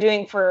what we're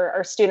doing for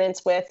our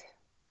students with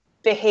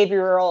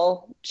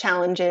behavioral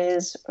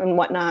challenges and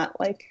whatnot,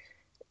 like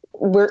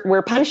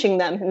we're punishing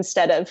them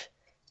instead of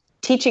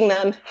teaching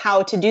them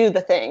how to do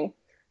the thing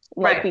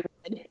like we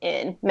would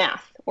in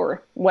math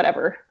or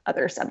whatever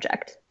other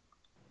subject.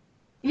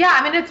 Yeah,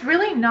 I mean, it's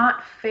really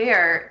not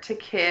fair to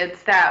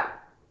kids that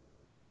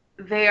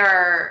they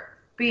are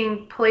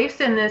being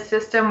placed in this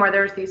system where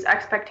there's these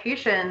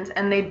expectations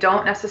and they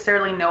don't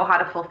necessarily know how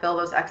to fulfill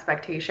those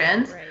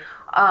expectations.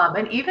 Right.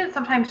 And even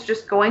sometimes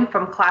just going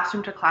from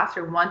classroom to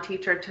classroom, one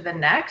teacher to the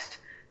next,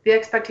 the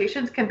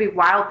expectations can be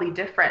wildly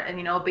different. And,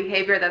 you know,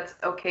 behavior that's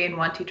okay in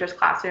one teacher's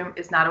classroom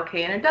is not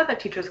okay in another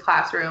teacher's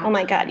classroom. Oh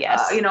my God,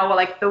 yes. You know,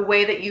 like the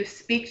way that you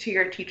speak to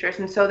your teachers.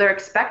 And so they're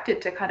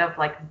expected to kind of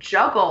like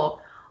juggle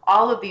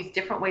all of these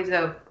different ways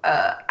of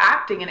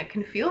acting, and it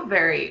can feel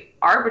very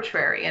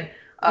arbitrary. And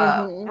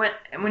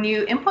when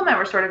you implement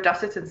restorative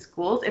justice in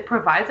schools, it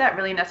provides that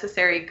really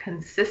necessary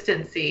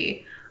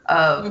consistency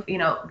of, you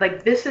know,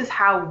 like this is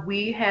how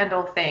we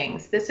handle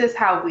things. This is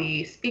how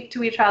we speak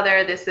to each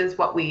other. This is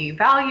what we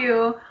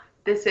value.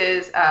 This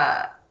is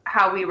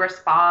how we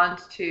respond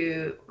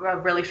to a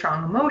really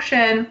strong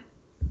emotion.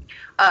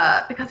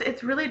 Because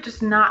it's really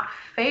just not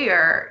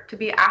fair to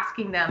be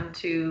asking them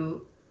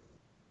to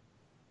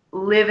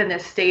live in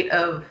this state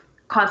of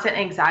constant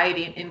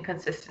anxiety and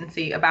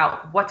inconsistency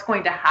about what's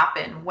going to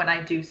happen when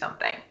I do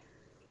something.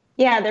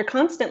 Yeah, they're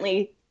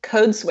constantly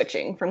code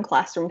switching from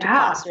classroom to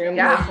classroom,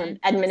 or from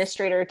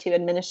administrator to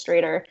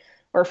administrator,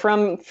 or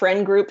from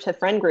friend group to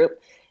friend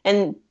group.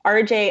 And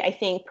RJ, I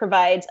think,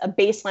 provides a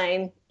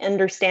baseline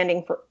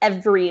understanding for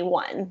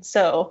everyone.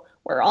 So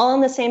we're all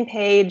on the same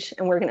page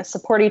and we're going to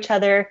support each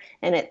other.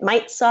 And it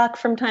might suck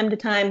from time to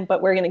time,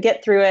 but we're going to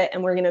get through it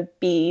and we're going to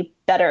be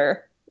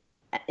better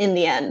in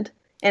the end.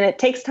 And it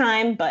takes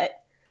time,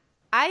 but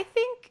I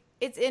think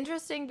it's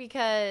interesting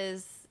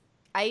because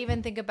I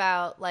even think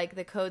about like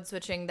the code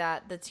switching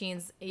that the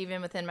teens,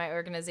 even within my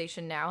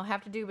organization now,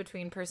 have to do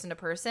between person to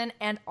person.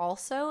 And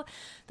also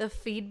the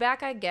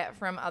feedback I get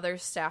from other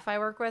staff I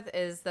work with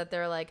is that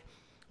they're like,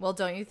 well,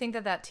 don't you think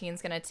that that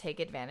teen's going to take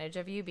advantage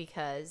of you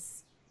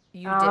because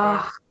you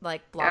didn't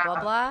like blah,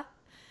 blah, blah?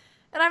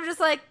 And I'm just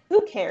like,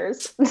 who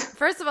cares?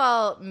 First of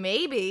all,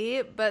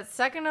 maybe. But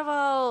second of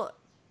all,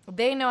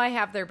 they know I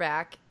have their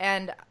back.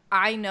 And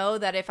I know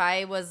that if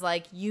I was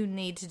like, you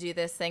need to do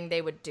this thing,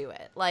 they would do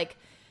it. Like,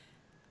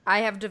 I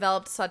have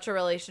developed such a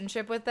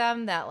relationship with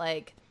them that,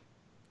 like,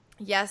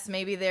 yes,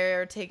 maybe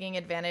they're taking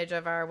advantage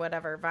of our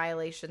whatever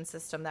violation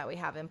system that we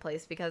have in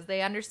place because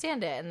they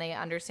understand it and they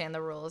understand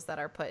the rules that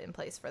are put in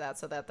place for that,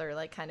 so that they're,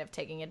 like, kind of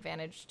taking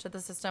advantage to the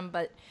system.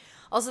 But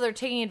also they're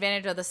taking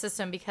advantage of the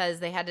system because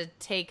they had to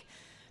take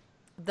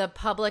the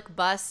public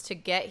bus to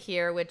get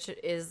here, which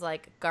is,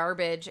 like,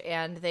 garbage,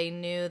 and they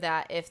knew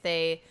that if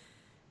they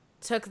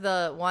took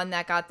the one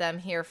that got them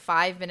here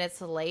 5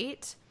 minutes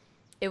late,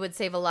 it would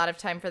save a lot of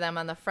time for them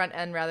on the front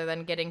end rather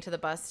than getting to the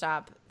bus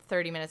stop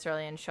 30 minutes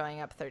early and showing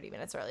up 30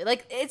 minutes early.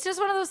 Like, it's just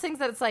one of those things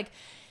that it's like,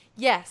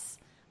 yes,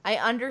 I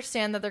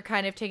understand that they're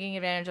kind of taking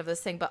advantage of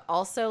this thing, but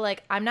also,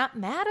 like, I'm not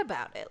mad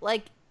about it.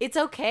 Like, it's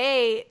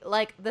okay.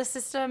 Like, the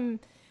system,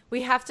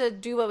 we have to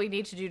do what we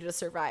need to do to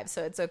survive,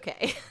 so it's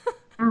okay.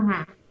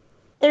 Mm-hmm.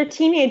 They're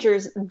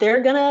teenagers.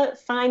 They're going to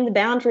find the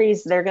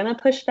boundaries. They're going to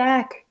push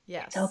back.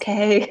 Yes. It's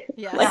okay.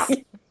 Yes.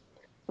 Like,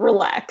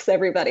 relax,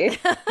 everybody.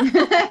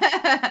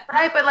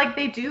 Right, but like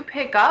they do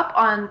pick up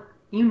on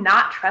you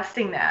not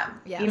trusting them.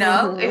 Yes. You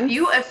know, Mhm. if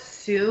you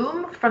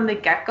assume from the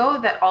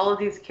get-go that all of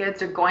these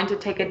kids are going to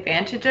take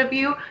advantage of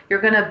you,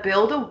 you're going to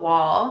build a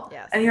wall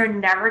Yes. and you're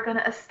never going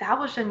to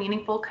establish a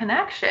meaningful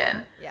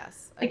connection.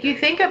 Yes. Like you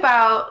think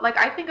about, like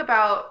I think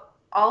about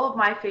all of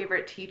my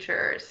favorite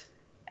teachers,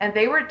 and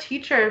they were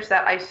teachers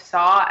that I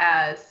saw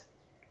as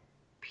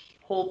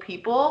whole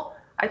people.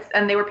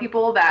 And they were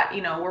people that,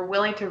 you know, were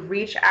willing to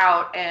reach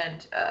out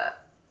and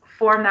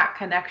form that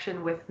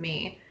connection with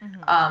me.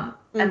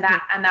 And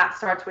that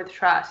starts with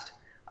trust,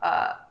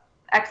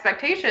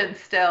 expectations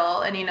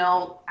still, and, you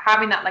know,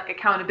 having that like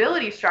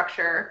accountability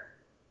structure,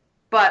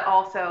 but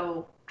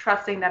also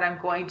trusting that I'm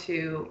going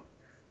to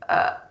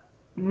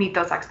meet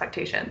those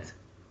expectations.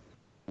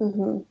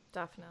 Mm-hmm.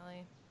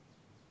 Definitely.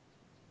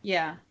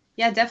 Yeah.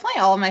 Yeah,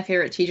 definitely all of my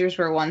favorite teachers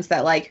were ones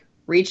that like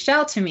reached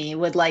out to me,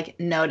 would like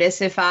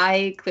notice if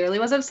I clearly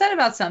was upset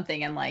about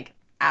something and like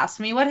ask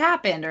me what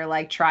happened, or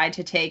like try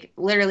to take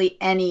literally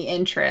any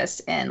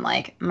interest in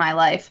like my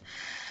life.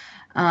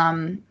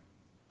 But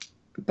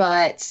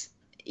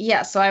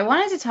yeah, so I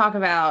wanted to talk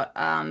about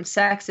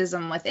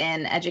sexism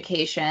within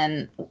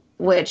education,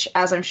 which,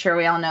 as I'm sure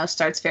we all know,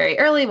 starts very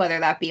early, whether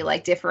that be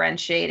like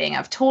differentiating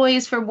of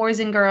toys for boys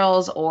and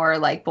girls, or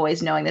like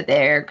boys knowing that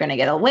they're going to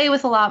get away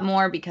with a lot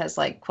more because,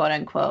 like, quote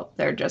unquote,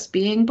 they're just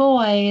being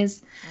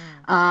boys.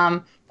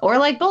 Or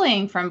like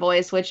bullying from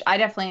boys, which I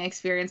definitely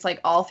experienced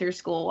like all through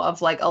school,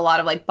 of like a lot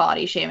of like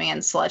body shaming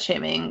and slut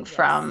shaming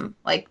from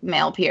like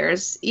male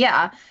peers.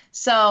 Yeah.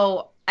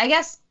 So I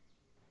guess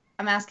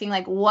I'm asking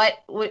like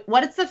what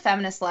is the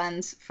feminist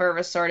lens for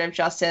restorative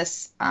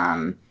justice?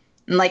 And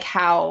like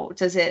how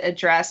does it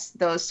address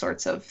those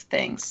sorts of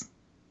things?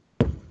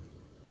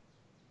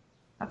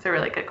 That's a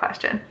really good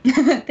question.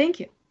 Thank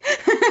you.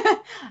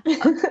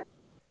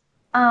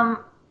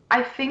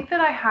 I think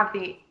that I have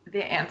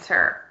the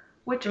answer,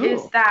 which Ooh.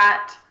 is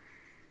that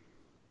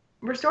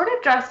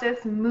restorative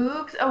justice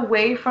moves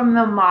away from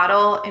the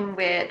model in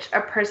which a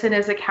person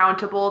is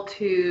accountable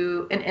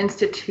to an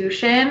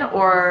institution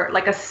or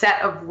like a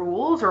set of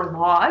rules or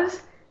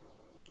laws,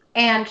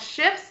 and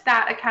shifts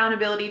that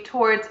accountability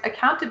towards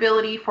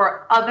accountability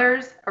for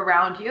others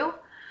around you,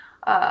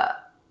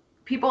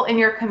 people in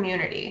your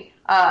community,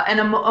 and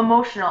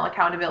emotional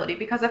accountability.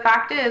 Because the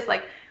fact is,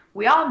 like,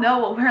 we all know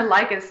what we're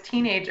like as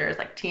teenagers.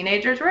 Like,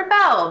 teenagers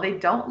rebel. They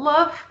don't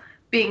love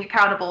being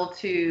accountable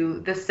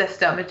to the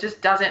system. It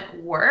just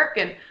doesn't work.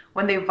 And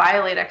when they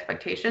violate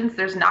expectations,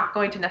 there's not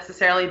going to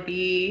necessarily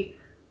be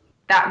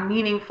that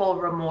meaningful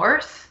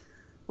remorse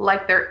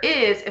like there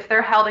is if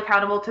they're held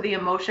accountable to the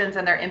emotions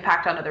and their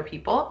impact on other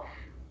people.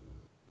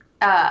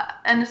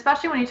 And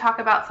especially when you talk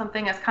about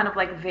something as kind of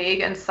like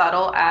vague and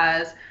subtle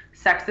as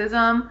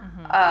sexism,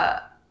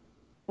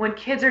 when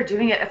kids are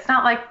doing it, it's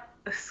not like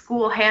the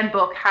school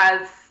handbook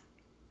has,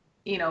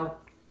 you know,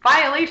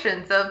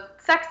 violations of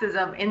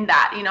sexism in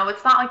that, you know,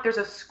 it's not like there's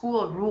a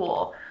school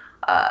rule.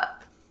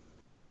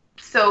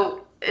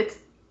 So it's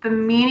the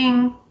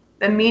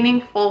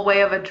meaningful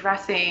way of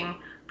addressing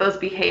those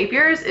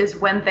behaviors is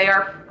when they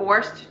are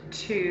forced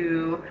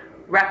to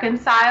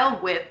reconcile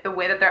with the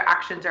way that their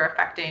actions are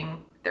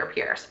affecting their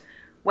peers.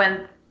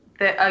 When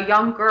a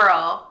young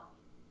girl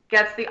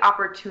gets the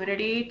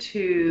opportunity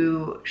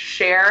to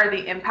share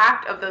the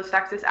impact of those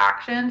sexist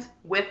actions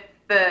with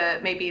the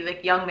maybe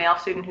like young male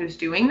student who's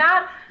doing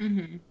that,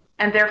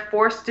 and they're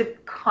forced to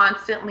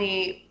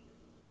constantly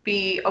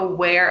be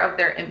aware of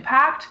their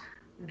impact,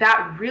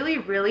 that really,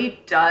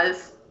 really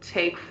does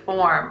take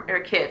form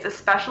in kids,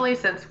 especially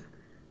since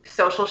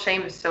social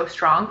shame is so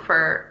strong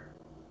for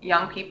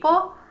young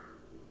people,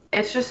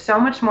 it's just so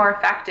much more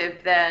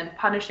effective than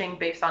punishing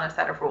based on a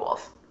set of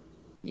rules.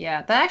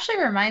 Yeah, that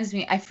actually reminds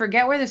me. I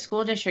forget where the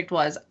school district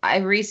was. A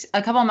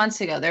couple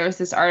months ago, there was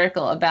this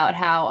article about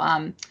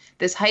how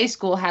this high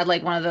school had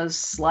like one of those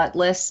slut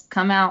lists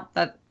come out.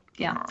 That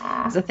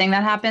is a thing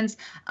that happens.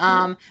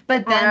 But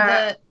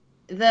then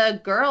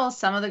the girls,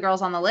 some of the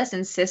girls on the list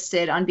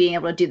insisted on being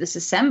able to do this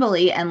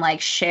assembly and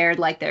like shared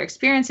like their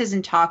experiences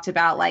and talked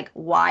about like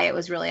why it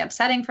was really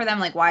upsetting for them,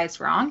 like why it's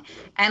wrong.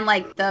 And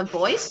like the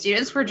boy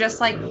students were just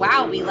like,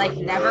 wow, we like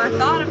never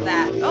thought of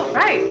that. Oh,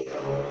 Right.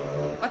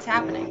 what's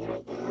happening?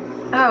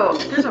 Oh,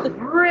 there's a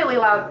really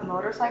loud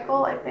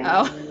motorcycle, I think.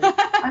 Oh.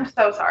 I'm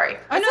so sorry.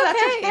 Oh, no, that's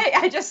okay.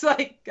 I just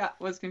like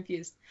was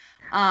confused.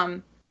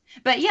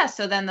 But yeah,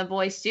 so then the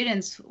boy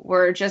students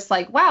were just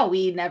like, wow,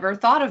 we never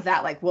thought of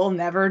that. Like, we'll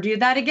never do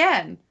that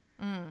again.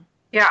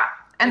 Yeah.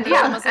 And It's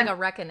almost like a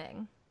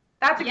reckoning.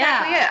 That's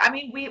exactly it. I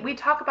mean, we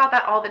talk about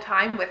that all the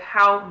time with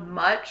how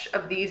much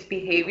of these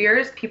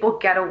behaviors people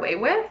get away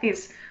with,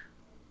 these,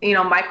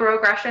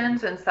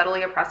 microaggressions and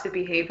subtly oppressive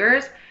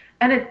behaviors.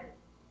 And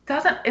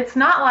it's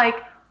not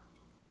like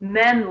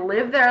men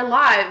live their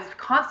lives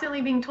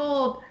constantly being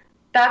told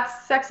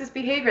that's sexist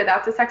behavior,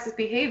 that's a sexist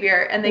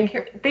behavior, and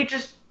they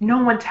just,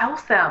 no one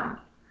tells them.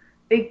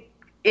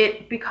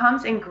 It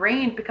becomes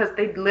ingrained because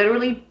they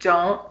literally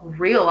don't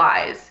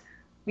realize,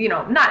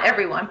 not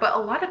everyone, but a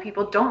lot of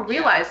people don't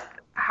realize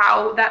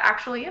how that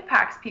actually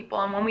impacts people.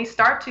 And when we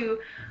start to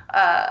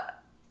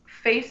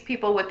face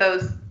people with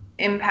those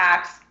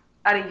impacts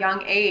at a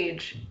young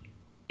age,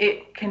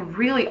 it can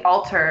really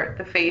alter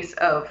the face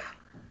of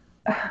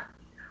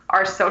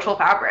our social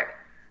fabric.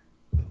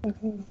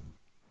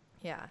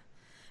 Yeah.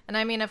 And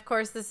I mean, of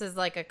course, this is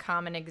like a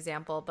common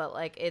example, but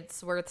like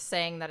it's worth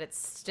saying that it's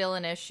still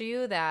an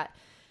issue that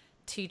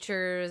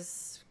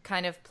teachers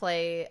kind of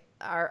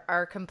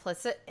are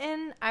complicit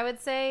in, I would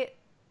say.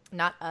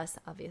 Not us,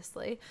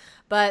 obviously,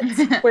 but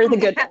We're the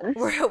good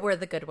ones. we're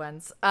the good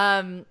ones.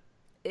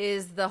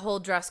 Is the whole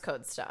dress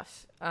code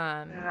stuff.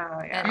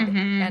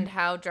 And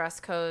how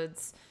dress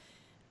codes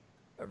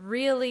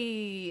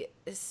really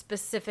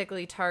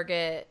specifically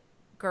target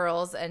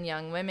girls and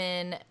young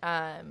women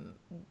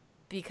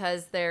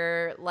because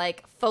they're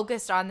like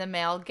focused on the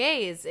male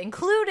gaze,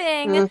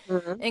 including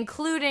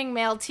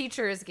male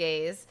teachers'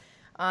 gaze,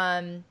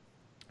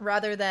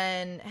 rather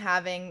than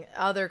having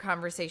other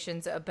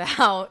conversations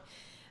about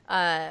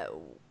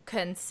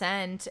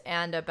consent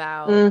and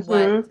about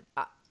what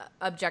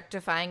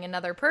objectifying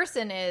another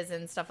person is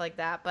and stuff like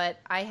that. But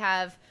I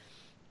have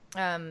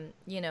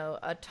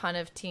a ton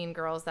of teen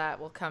girls that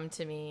will come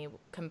to me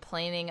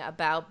complaining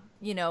about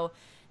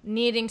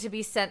needing to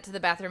be sent to the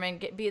bathroom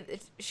and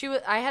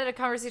I had a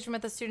conversation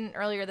with a student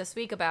earlier this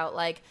week about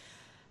like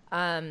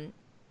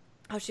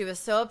she was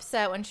so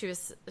upset when she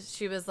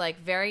was like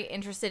very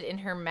interested in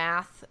her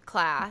math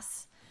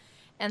class,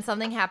 and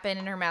something happened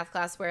in her math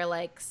class where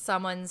like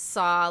someone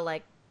saw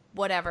like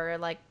whatever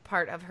like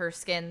part of her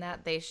skin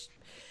that they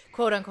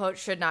quote unquote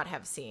should not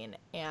have seen,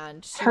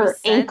 and her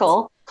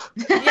ankle.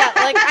 Yeah,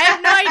 like I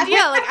have no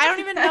idea. Like I don't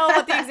even know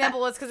what the example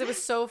was because it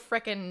was so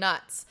freaking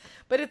nuts.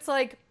 But it's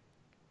like,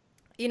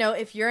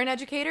 if you're an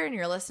educator and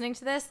you're listening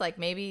to this, like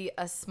maybe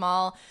a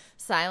small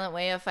silent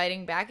way of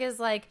fighting back is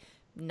like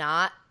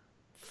not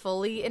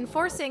fully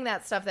enforcing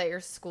that stuff that your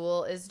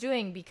school is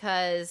doing,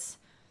 because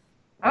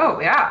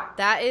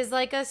that is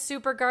like a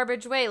super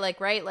garbage way.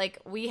 Like, right? Like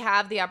we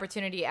have the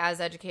opportunity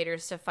as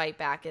educators to fight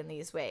back in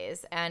these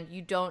ways, and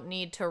you don't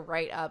need to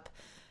write up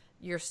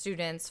your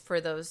students for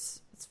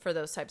those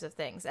types of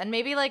things. And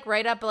maybe like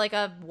write up like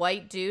a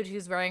white dude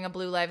who's wearing a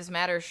Blue Lives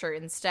Matter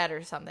shirt instead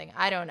or something.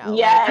 I don't know.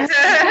 Yes.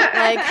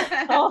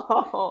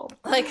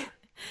 Like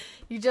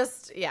you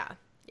just, yeah.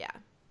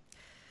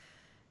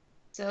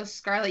 So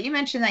Scarlett, you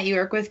mentioned that you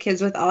work with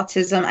kids with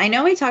autism. I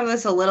know we talked about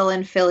this a little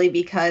in Philly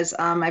because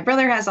my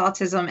brother has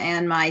autism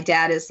and my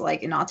dad is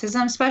like an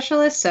autism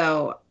specialist.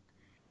 So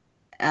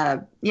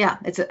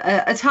it's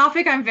a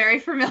topic I'm very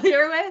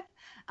familiar with.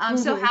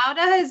 So how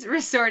does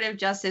restorative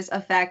justice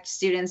affect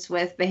students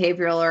with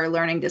behavioral or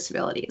learning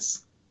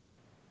disabilities?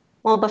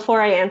 Well,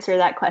 before I answer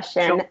that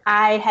question,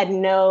 I had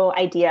no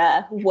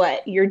idea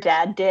what your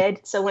dad did.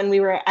 So when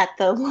we were at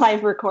the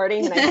live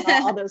recording and I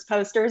saw all those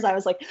posters, I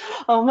was like,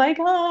 oh my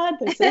God,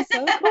 this is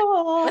so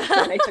cool.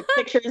 And I took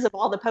pictures of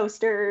all the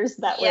posters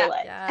that were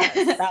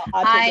about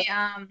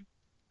autism.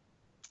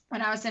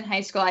 When I was in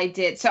high school,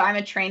 so I'm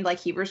a trained like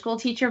Hebrew school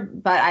teacher,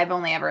 but I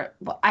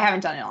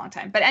haven't done it in a long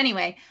time. But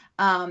anyway,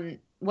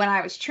 when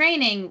I was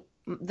training,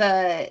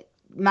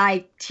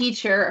 my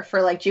teacher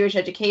for like Jewish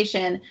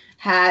education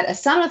had a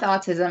son with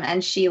autism,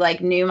 and she like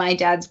knew my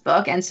dad's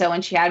book. And so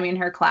when she had me in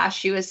her class,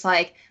 she was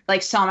like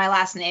saw my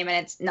last name,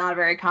 and it's not a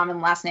very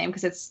common last name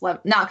because it's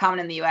not common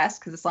in the US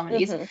because it's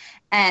Lebanese.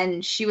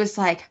 And she was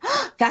like,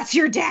 oh, that's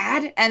your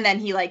dad? And then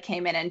he like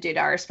came in and did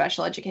our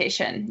special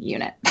education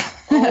unit.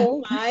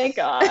 Oh my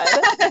God.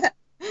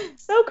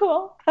 So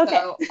cool. Okay.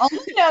 So,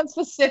 only known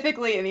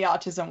specifically in the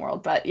autism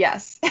world, but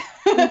yes.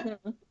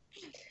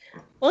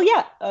 Well,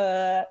 yeah,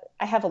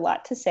 I have a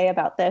lot to say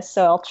about this,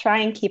 so I'll try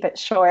and keep it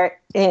short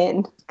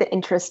in the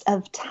interest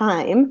of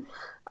time.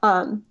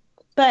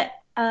 But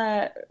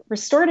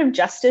restorative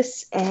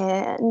justice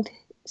and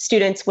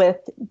students with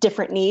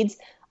different needs.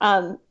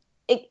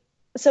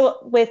 So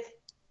with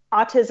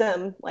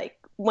autism, like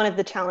one of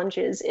the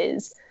challenges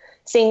is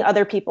seeing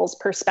other people's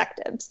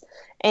perspectives.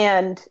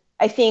 And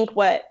I think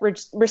what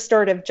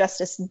restorative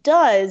justice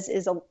does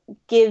is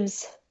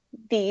gives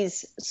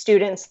these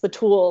students the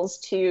tools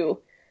to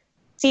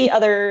see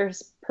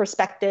others'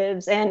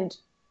 perspectives and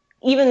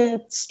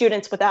even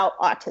students without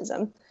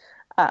autism.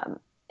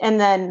 And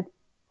then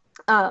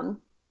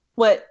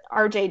what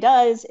RJ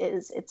does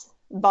is it's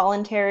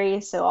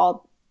voluntary. So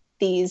all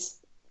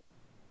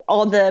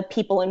the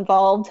people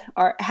involved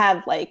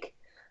have like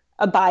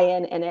a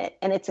buy-in in it,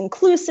 and it's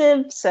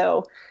inclusive.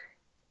 So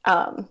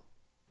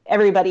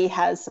everybody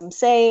has some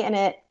say in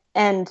it.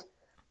 And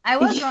I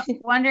was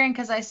wondering,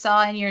 because I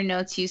saw in your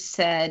notes you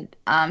said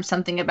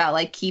something about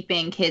like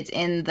keeping kids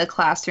in the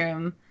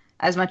classroom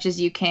as much as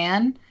you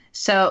can.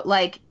 So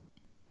like,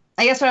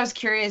 I guess what I was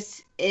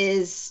curious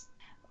is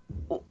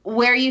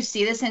where you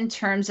see this in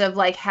terms of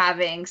like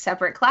having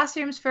separate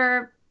classrooms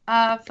for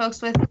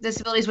folks with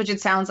disabilities, which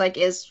it sounds like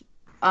is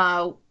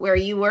where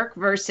you work,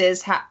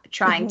 versus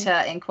trying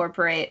to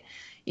incorporate,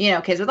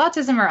 kids with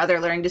autism or other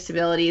learning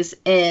disabilities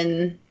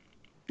in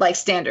like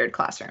standard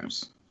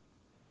classrooms.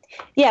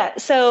 Yeah,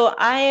 so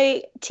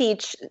I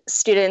teach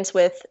students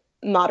with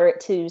moderate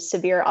to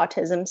severe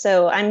autism,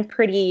 so I'm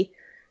pretty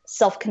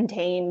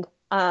self-contained.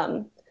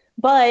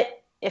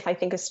 But if I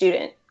think a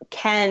student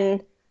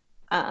can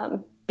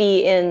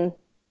be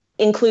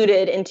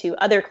included into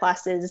other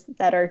classes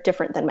that are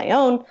different than my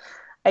own,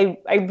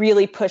 I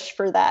really push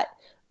for that.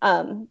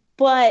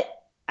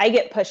 But I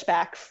get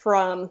pushback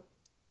from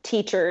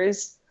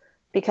teachers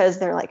because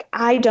they're like,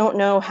 I don't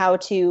know how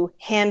to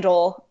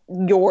handle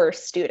your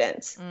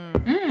students. I'm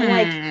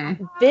like,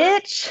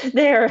 bitch,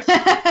 they're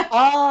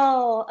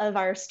all of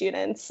our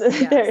students.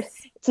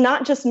 Yes. It's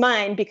not just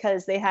mine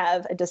because they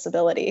have a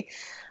disability.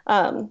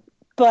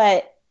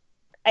 But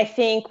I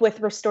think with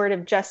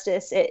restorative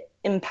justice, it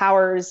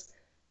empowers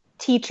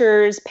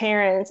teachers,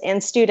 parents,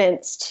 and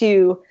students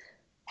to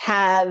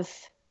have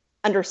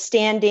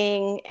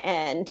understanding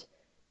and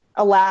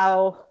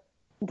allow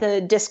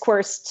the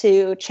discourse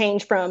to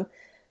change from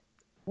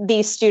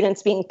these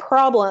students being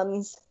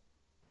problems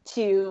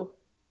to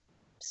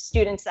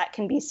students that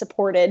can be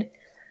supported.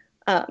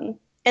 And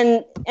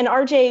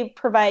RJ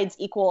provides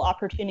equal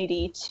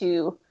opportunity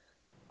to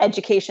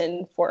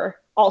education for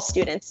all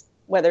students,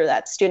 whether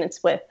that's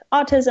students with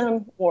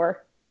autism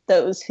or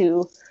those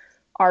who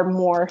are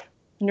more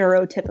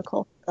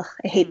neurotypical. Ugh,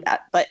 I hate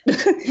that, but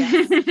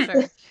yes,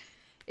 sure.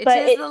 It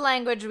is the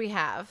language we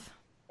have.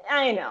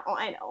 I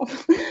know.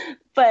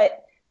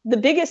 But the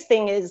biggest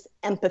thing is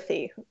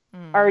empathy.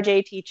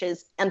 RJ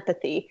teaches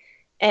empathy,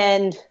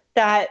 and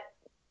that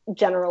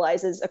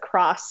generalizes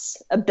across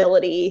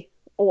ability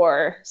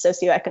or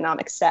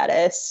socioeconomic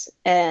status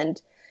and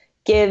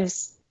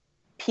gives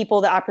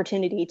people the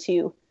opportunity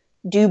to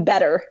do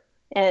better.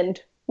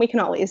 And we can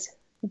always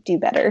do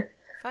better.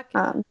 Fuck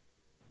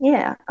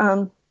yeah.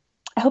 I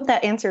hope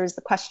that answers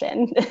the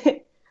question.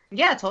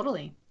 Yeah,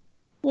 totally.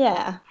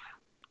 Yeah.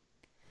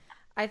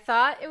 I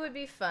thought it would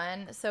be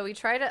fun. So we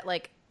try to,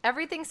 like,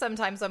 everything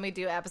sometimes when we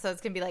do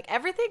episodes can be like,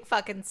 everything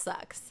fucking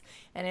sucks.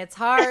 And it's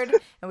hard,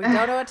 and we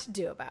don't know what to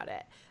do about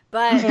it.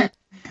 But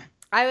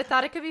I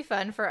thought it could be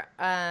fun for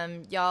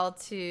y'all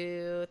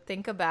to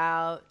think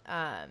about,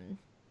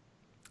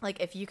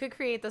 like, if you could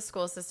create the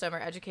school system or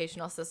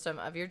educational system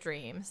of your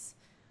dreams,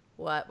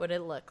 what would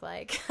it look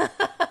like?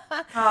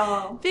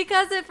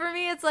 Because for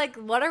me, it's like,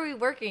 what are we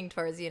working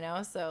towards,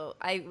 So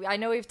I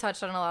know we've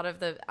touched on a lot of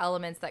the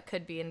elements that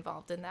could be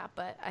involved in that,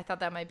 but I thought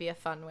that might be a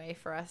fun way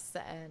for us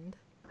to end.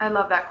 I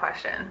love that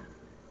question.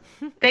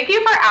 Thank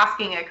you for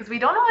asking it, because we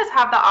don't always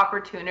have the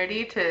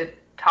opportunity to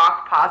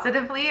talk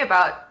positively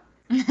about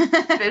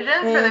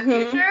visions for the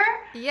future.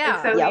 Yeah.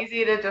 It's so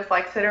easy to just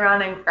like sit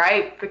around and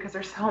gripe because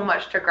there's so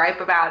much to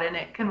gripe about, and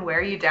it can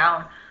wear you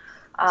down.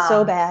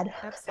 So bad.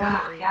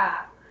 Absolutely.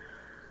 Yeah.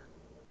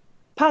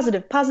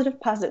 Positive.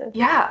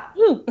 Yeah.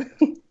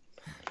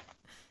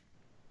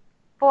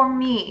 For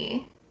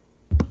me,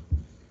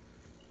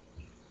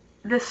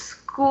 the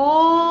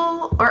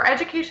school or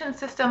education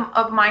system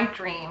of my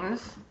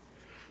dreams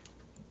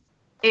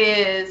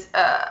is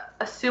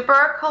a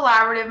super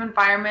collaborative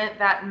environment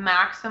that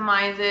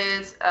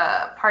maximizes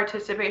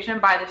participation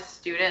by the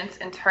students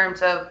in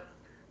terms of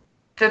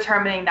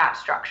determining that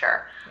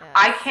structure. Yes.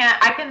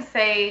 I can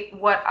say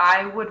what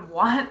I would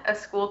want a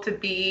school to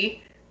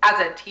be as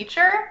a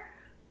teacher,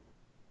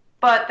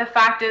 but the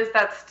fact is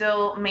that's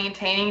still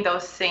maintaining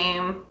those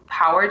same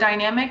power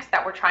dynamics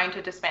that we're trying to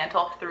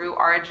dismantle through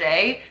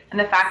RJ. And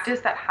the fact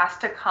is that has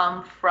to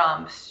come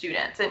from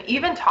students. And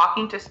even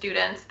talking to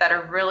students that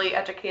are really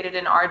educated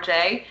in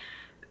RJ,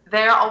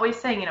 they're always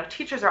saying,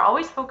 teachers are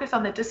always focused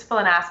on the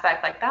discipline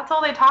aspect. Like, that's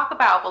all they talk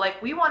about. But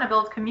like, we want to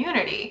build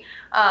community.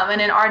 And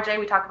in RJ,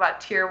 we talk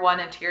about tier 1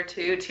 and tier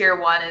 2. Tier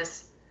 1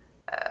 is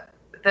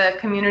the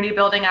community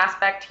building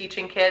aspect,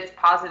 teaching kids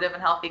positive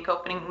and healthy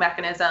coping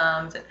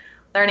mechanisms and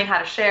learning how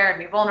to share and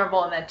be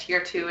vulnerable. And then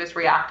tier 2 is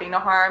reacting to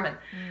harm. And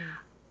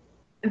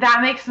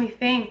that makes me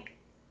think,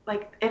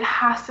 like, it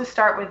has to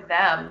start with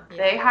them. Yeah.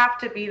 They have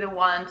to be the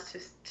ones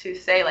to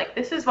say, like,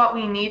 this is what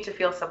we need to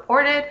feel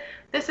supported.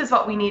 This is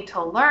what we need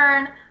to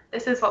learn.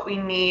 This is what we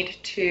need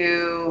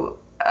to,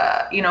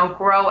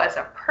 grow as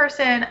a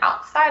person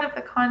outside of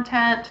the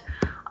content.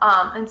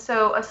 And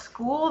so a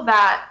school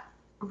that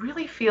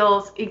really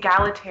feels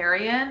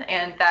egalitarian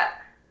and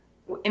that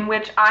in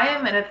which I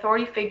am an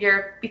authority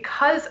figure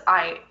because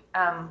I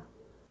am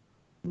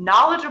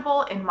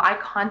knowledgeable in my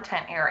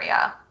content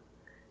area.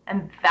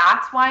 And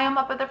that's why I'm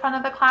up at the front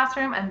of the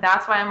classroom, and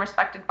that's why I'm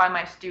respected by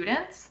my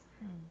students,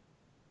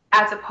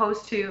 as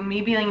opposed to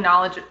me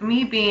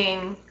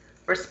being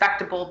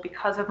respectable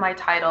because of my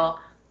title,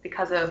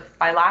 because of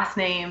my last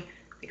name,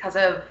 because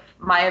of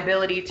my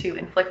ability to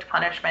inflict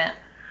punishment.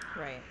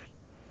 Right.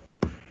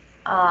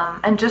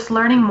 And just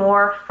learning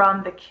more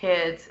from the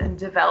kids and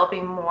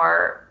developing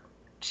more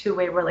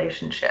two-way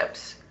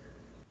relationships.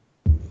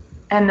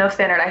 And no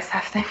standardized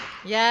testing.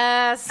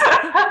 Yes.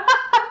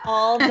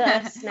 All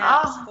the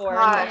snaps for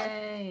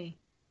Yay.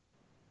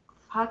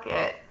 Fuck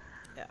it.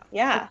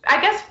 Yeah. I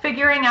guess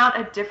figuring out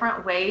a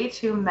different way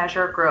to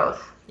measure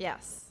growth.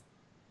 Yes.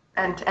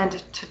 And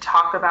to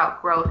talk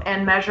about growth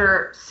and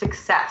measure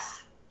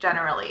success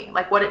generally,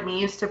 like what it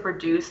means to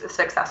produce a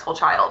successful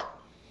child.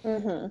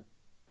 Mm-hmm.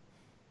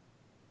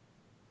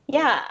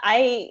 Yeah,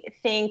 I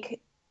think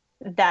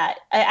that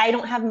I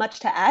don't have much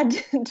to add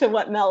to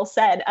what Mel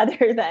said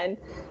other than,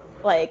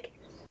 like,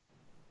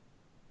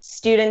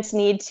 students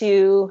need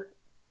to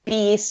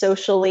be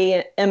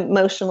socially,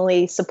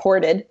 emotionally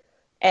supported,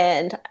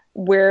 and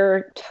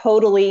we're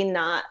totally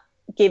not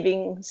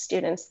giving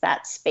students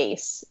that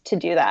space to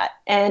do that.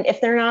 And if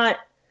they're not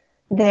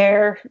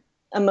there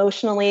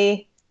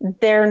emotionally,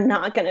 they're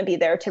not going to be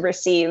there to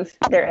receive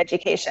their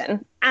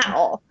education at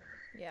all.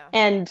 Yeah.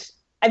 And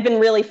I've been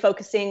really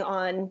focusing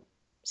on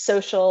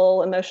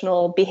social,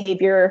 emotional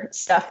behavior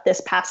stuff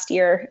this past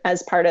year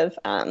as part of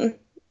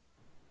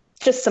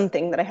just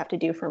something that I have to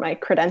do for my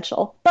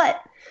credential.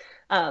 But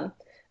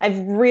I've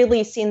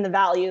really seen the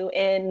value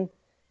in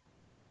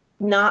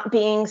not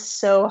being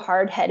so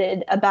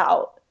hard-headed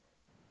about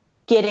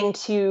getting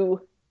to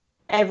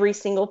every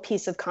single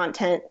piece of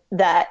content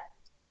that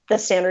the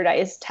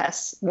standardized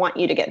tests want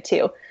you to get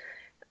to.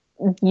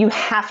 You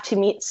have to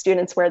meet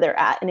students where they're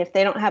at. And if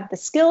they don't have the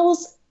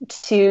skills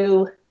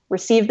to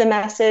receive the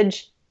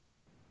message,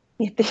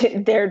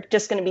 they're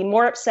just going to be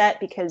more upset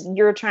because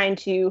you're trying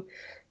to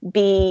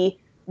be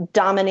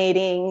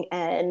dominating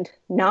and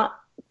not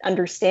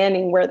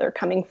understanding where they're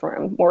coming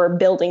from or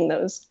building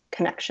those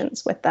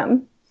connections with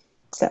them.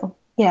 So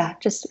yeah,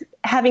 just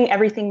having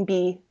everything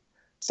be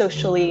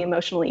socially,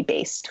 emotionally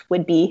based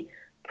would be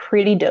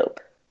pretty dope.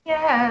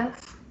 Yes.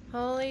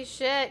 Holy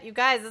shit, you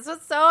guys, this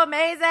was so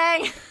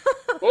amazing.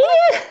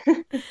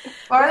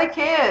 For the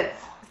kids.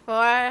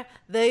 For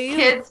the youth.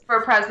 Kids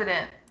for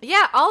president.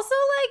 Yeah, also,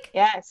 like,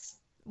 yes.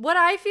 What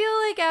I feel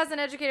like as an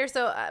educator,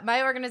 so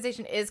my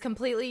organization is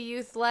completely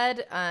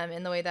youth-led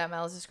in the way that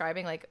Mel is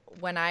describing. Like,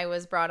 when I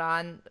was brought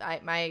on,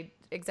 my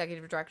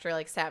executive director,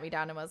 like, sat me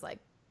down and was like,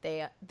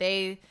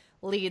 they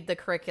lead the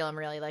curriculum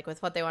really, like,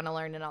 with what they want to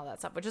learn and all that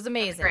stuff, which is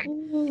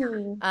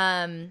amazing.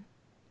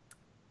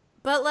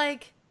 But,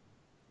 like,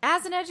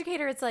 as an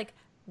educator, it's like,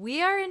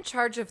 we are in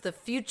charge of the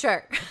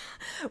future.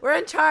 We're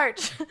in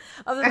charge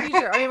of the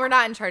future. I mean, we're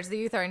not in charge. The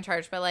youth are in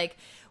charge. But, like,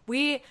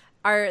 we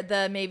are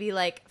the maybe,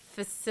 like,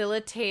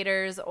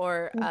 facilitators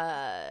or,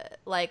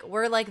 like,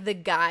 we're, like, the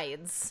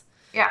guides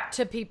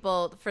to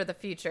people for the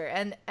future.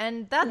 And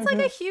that's, like,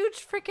 a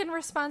huge freaking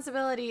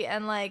responsibility.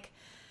 And, like,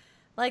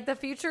 the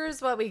future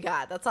is what we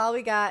got. That's all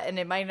we got. And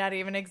it might not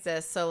even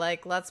exist. So,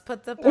 like, let's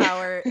put the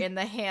power in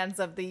the hands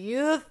of the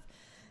youth.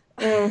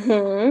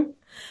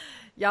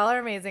 Y'all are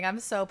amazing. I'm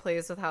so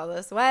pleased with how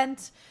this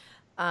went.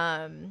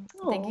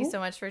 Thank you so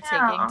much for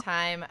taking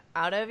time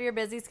out of your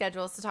busy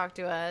schedules to talk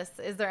to us.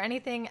 Is there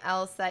anything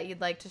else that you'd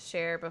like to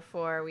share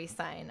before we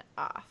sign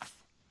off?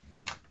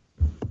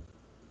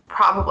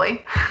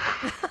 Probably.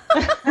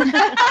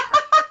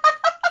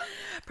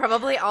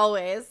 Probably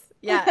always.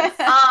 Yes.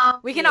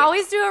 We can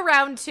always do a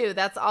round 2.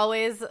 That's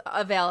always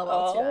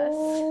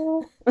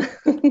available to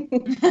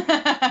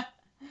us.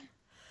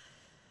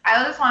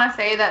 I just want to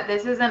say that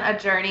this isn't a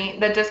journey,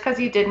 that just because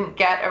you didn't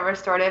get a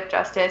restorative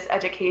justice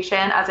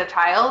education as a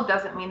child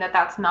doesn't mean that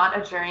that's not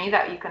a journey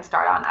that you can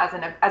start on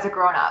as a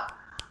grown-up.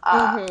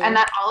 And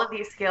that all of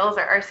these skills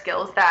are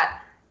skills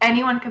that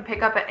anyone can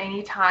pick up at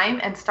any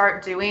time and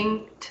start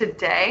doing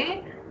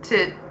today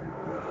to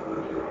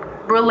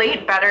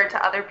relate better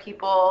to other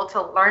people,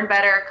 to learn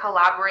better,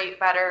 collaborate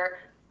better,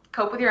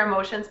 cope with your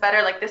emotions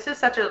better. Like, this is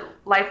such a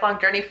lifelong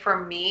journey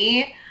for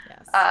me.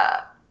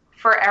 Yes.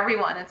 For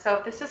everyone. And so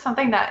if this is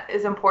something that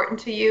is important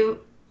to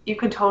you, you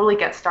can totally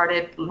get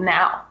started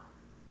now.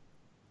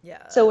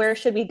 Yeah. So where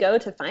should we go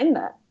to find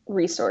that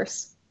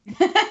resource?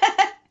 Good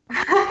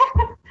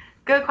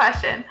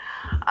question.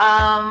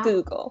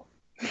 Google.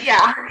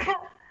 Yeah.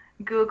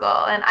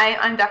 Google, and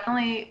I'm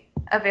definitely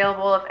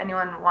available if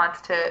anyone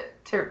wants to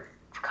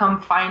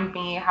come find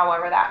me,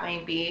 however that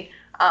may be.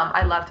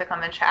 I'd love to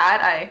come and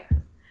chat. I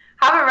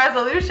have a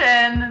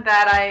resolution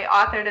that I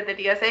authored at the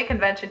DSA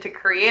convention to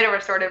create a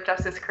restorative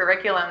justice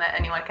curriculum that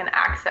anyone can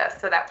access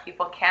so that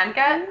people can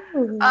get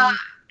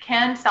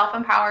can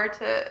self-empower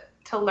to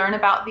learn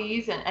about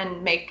these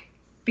and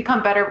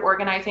become better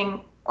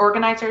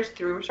organizers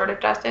through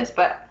restorative justice,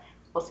 but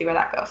we'll see where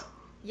that goes.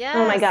 Yes.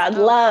 Oh my God,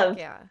 love.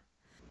 Yeah.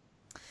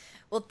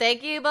 Well,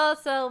 thank you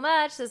both so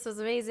much. This was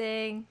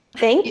amazing.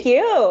 Thank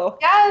you.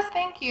 Yes,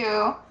 thank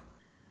you.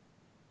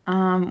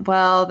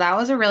 Well, that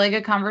was a really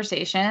good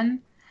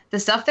conversation. The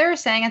stuff they were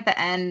saying at the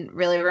end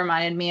really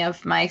reminded me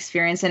of my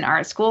experience in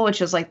art school, which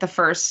was like the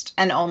first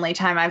and only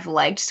time I've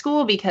liked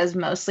school, because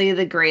mostly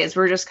the grades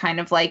were just kind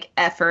of like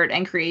effort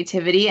and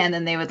creativity, and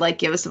then they would like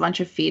give us a bunch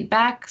of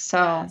feedback. So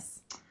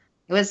Yes.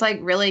 it was like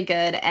really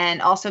good.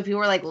 And also, if you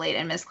were like late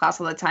in Miss class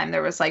all the time,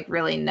 there was like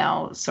really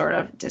no sort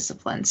of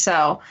discipline.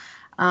 So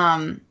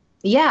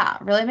yeah,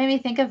 really made me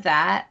think of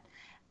that.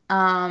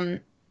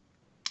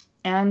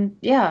 And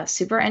yeah,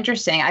 super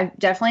interesting. I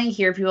definitely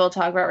hear people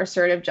talk about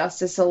restorative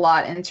justice a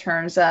lot in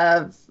terms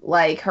of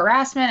like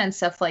harassment and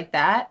stuff like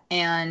that.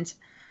 And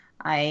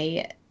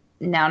I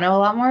now know a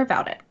lot more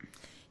about it.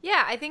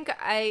 Yeah, I think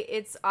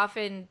it's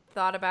often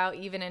thought about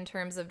even in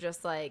terms of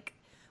just like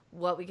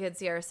what we could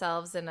see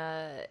ourselves in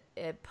a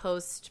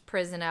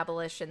post-prison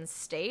abolition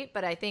state.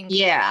 But I think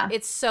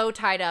it's so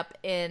tied up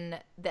in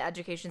the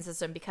education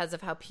system because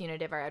of how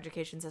punitive our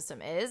education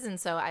system is. And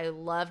so I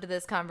loved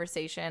this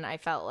conversation. I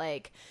felt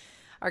like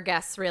our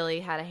guests really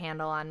had a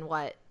handle on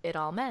what it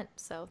all meant.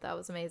 So that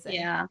was amazing.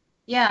 Yeah.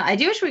 Yeah, I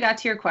do wish we got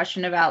to your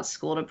question about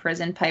school to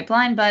prison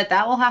pipeline, but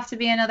that will have to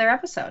be another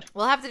episode.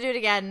 We'll have to do it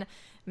again.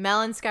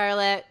 Mel and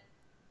Scarlett,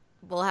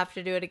 we'll have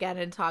to do it again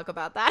and talk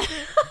about that.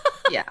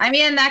 Yeah, I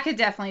mean, that could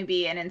definitely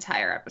be an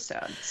entire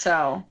episode.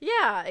 So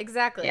yeah,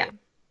 exactly. Yeah.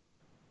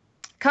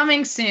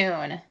 Coming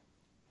soon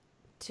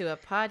to a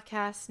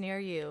podcast near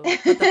you.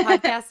 But the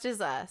podcast is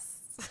us.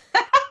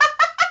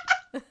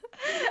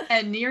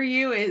 And near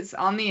you is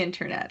on the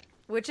internet.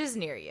 Which is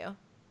near you.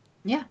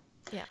 Yeah.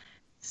 Yeah.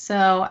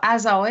 So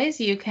as always,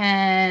 you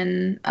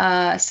can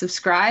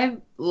subscribe,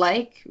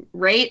 like,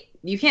 rate.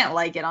 You can't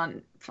like it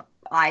on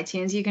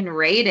iTunes. You can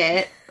rate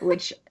it,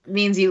 which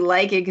means you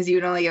like it because you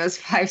would only give us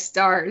 5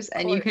 stars.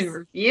 And you can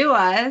review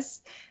us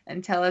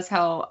and tell us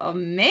how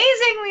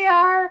amazing we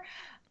are.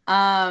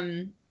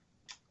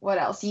 What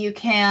else? You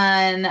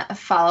can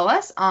follow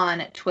us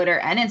on Twitter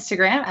and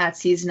Instagram at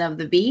Season of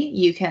the Bee.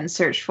 You can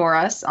search for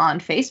us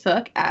on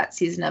Facebook at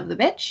Season of the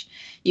Bitch.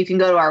 You can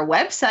go to our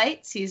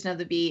website,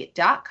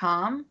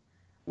 seasonofthebee.com,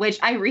 which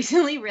I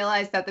recently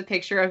realized that the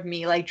picture of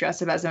me like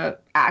dressed up as like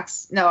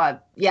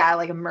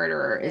a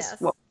murderer is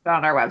what we put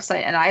on our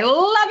website, and I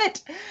love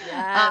it.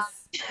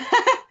 Yes.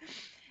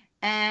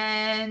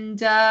 And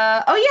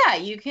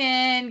you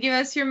can give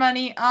us your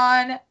money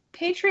on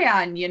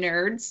Patreon, you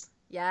nerds.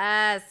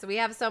 Yes, we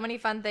have so many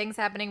fun things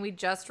happening. We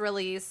just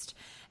released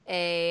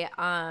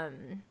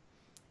an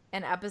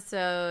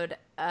episode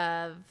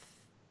of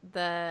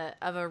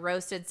a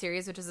roasted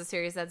series, which is a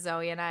series that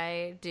Zoe and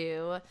I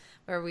do,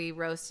 where we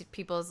roast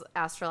people's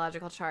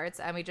astrological charts,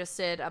 and we just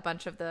did a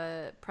bunch of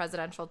the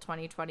presidential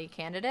 2020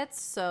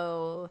 candidates.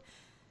 So,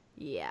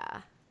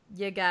 yeah,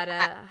 you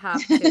gotta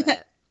hop to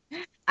it.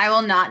 I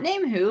will not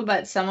name who,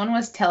 but someone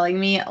was telling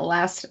me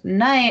last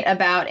night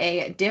about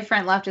a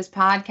different leftist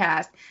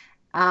podcast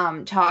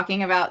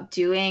talking about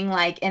doing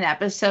like an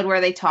episode where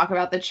they talk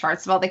about the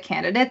charts of all the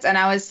candidates, and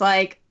I was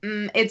like,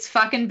 it's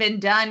fucking been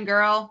done,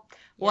 girl.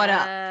 What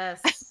up?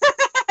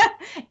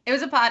 It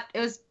was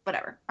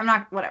whatever. I'm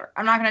not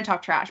gonna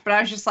talk trash, but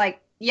I was just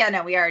like, yeah,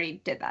 no, we already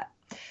did that.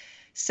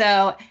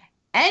 So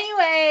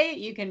anyway,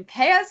 you can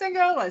pay us and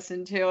go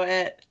listen to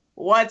it.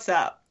 What's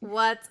up?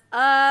 What's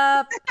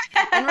up?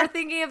 And we're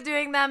thinking of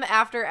doing them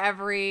after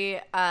every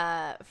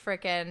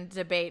frickin'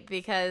 debate,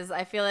 because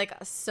I feel like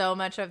so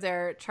much of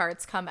their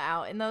charts come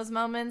out in those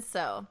moments.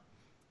 So,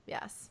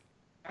 yes.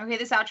 Okay,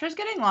 this outro is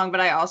getting long, but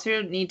I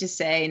also need to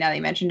say, now that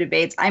you mentioned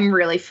debates, I'm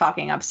really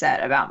fucking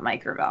upset about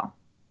Mike Gravel.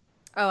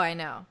 Oh, I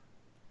know.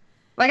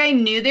 Like, I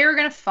knew they were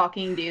gonna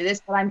fucking do this,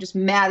 but I'm just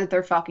mad that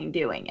they're fucking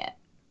doing it.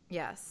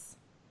 Yes.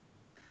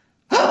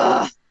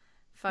 Fuck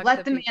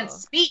Let the people. Man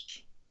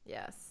speak.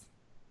 Yes.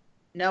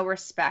 No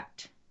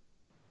respect.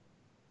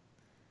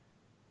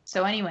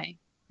 So anyway.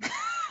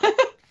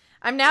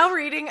 I'm now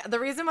reading, the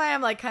reason why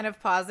I'm like kind of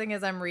pausing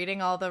is I'm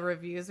reading all the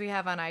reviews we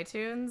have on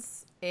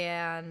iTunes,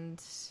 and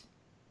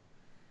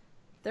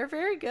they're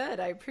very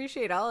good. I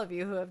appreciate all of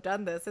you who have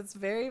done this. It's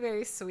very,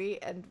 very sweet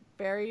and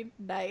very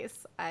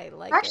nice. I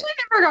like it. Actually, I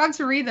never got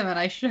to read them, and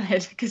I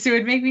should, because it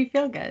would make me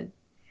feel good.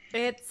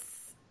 It's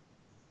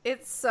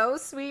so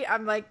sweet.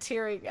 I'm like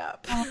tearing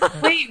up.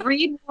 Wait,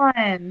 read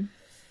one.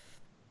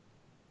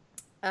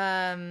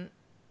 I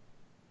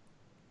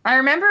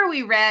remember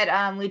we read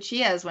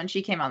Lucia's when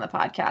she came on the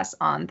podcast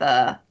on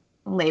the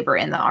labor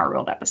in the Our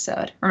World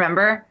episode.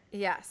 Remember?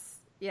 Yes.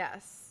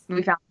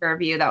 We We found her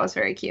review. That was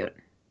very cute.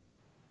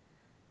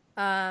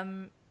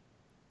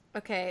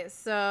 Okay,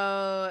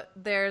 so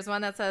there's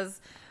one that says,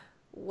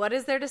 "What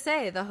is there to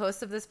say? The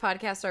hosts of this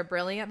podcast are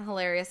brilliant,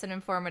 hilarious, and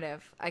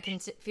informative. I can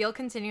feel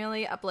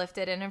continually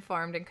uplifted and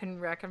informed and couldn't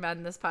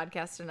recommend this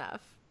podcast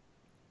enough."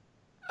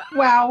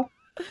 Wow.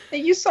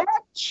 Thank you so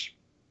much.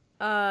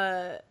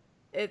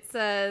 It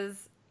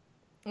says,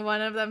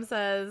 one of them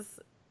says,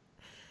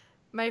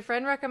 "My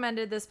friend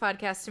recommended this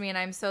podcast to me and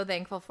I'm so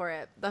thankful for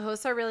it. The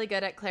hosts are really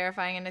good at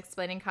clarifying and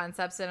explaining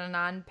concepts in a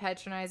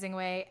non-patronizing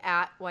way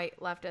at white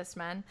leftist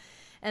men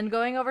and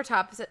going over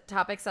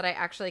topics that I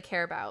actually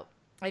care about.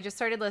 I just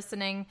started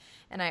listening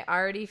and I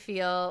already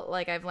feel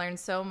like I've learned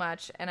so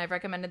much, and I've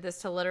recommended this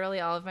to literally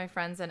all of my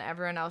friends and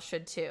everyone else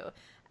should too.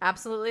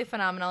 Absolutely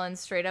phenomenal, and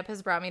straight up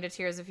has brought me to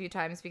tears a few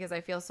times because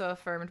I feel so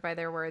affirmed by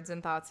their words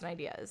and thoughts and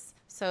ideas.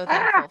 So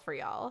thankful for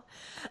y'all."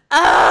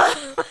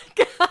 Oh my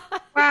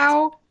God.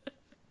 Wow.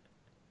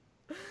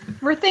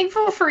 We're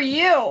thankful for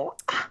you.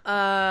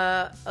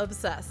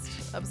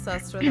 Obsessed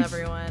with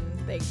everyone.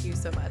 Thank you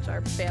so much.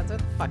 Our fans are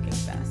the fucking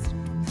best.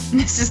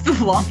 This is the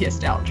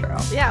longest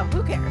outro. Yeah,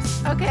 who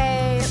cares?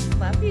 Okay,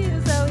 love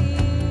you, Zoe.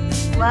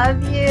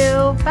 Love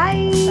you.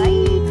 Bye.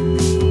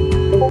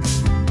 Bye.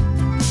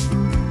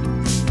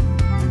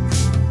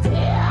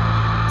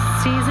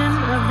 Season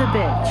of the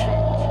Bitch.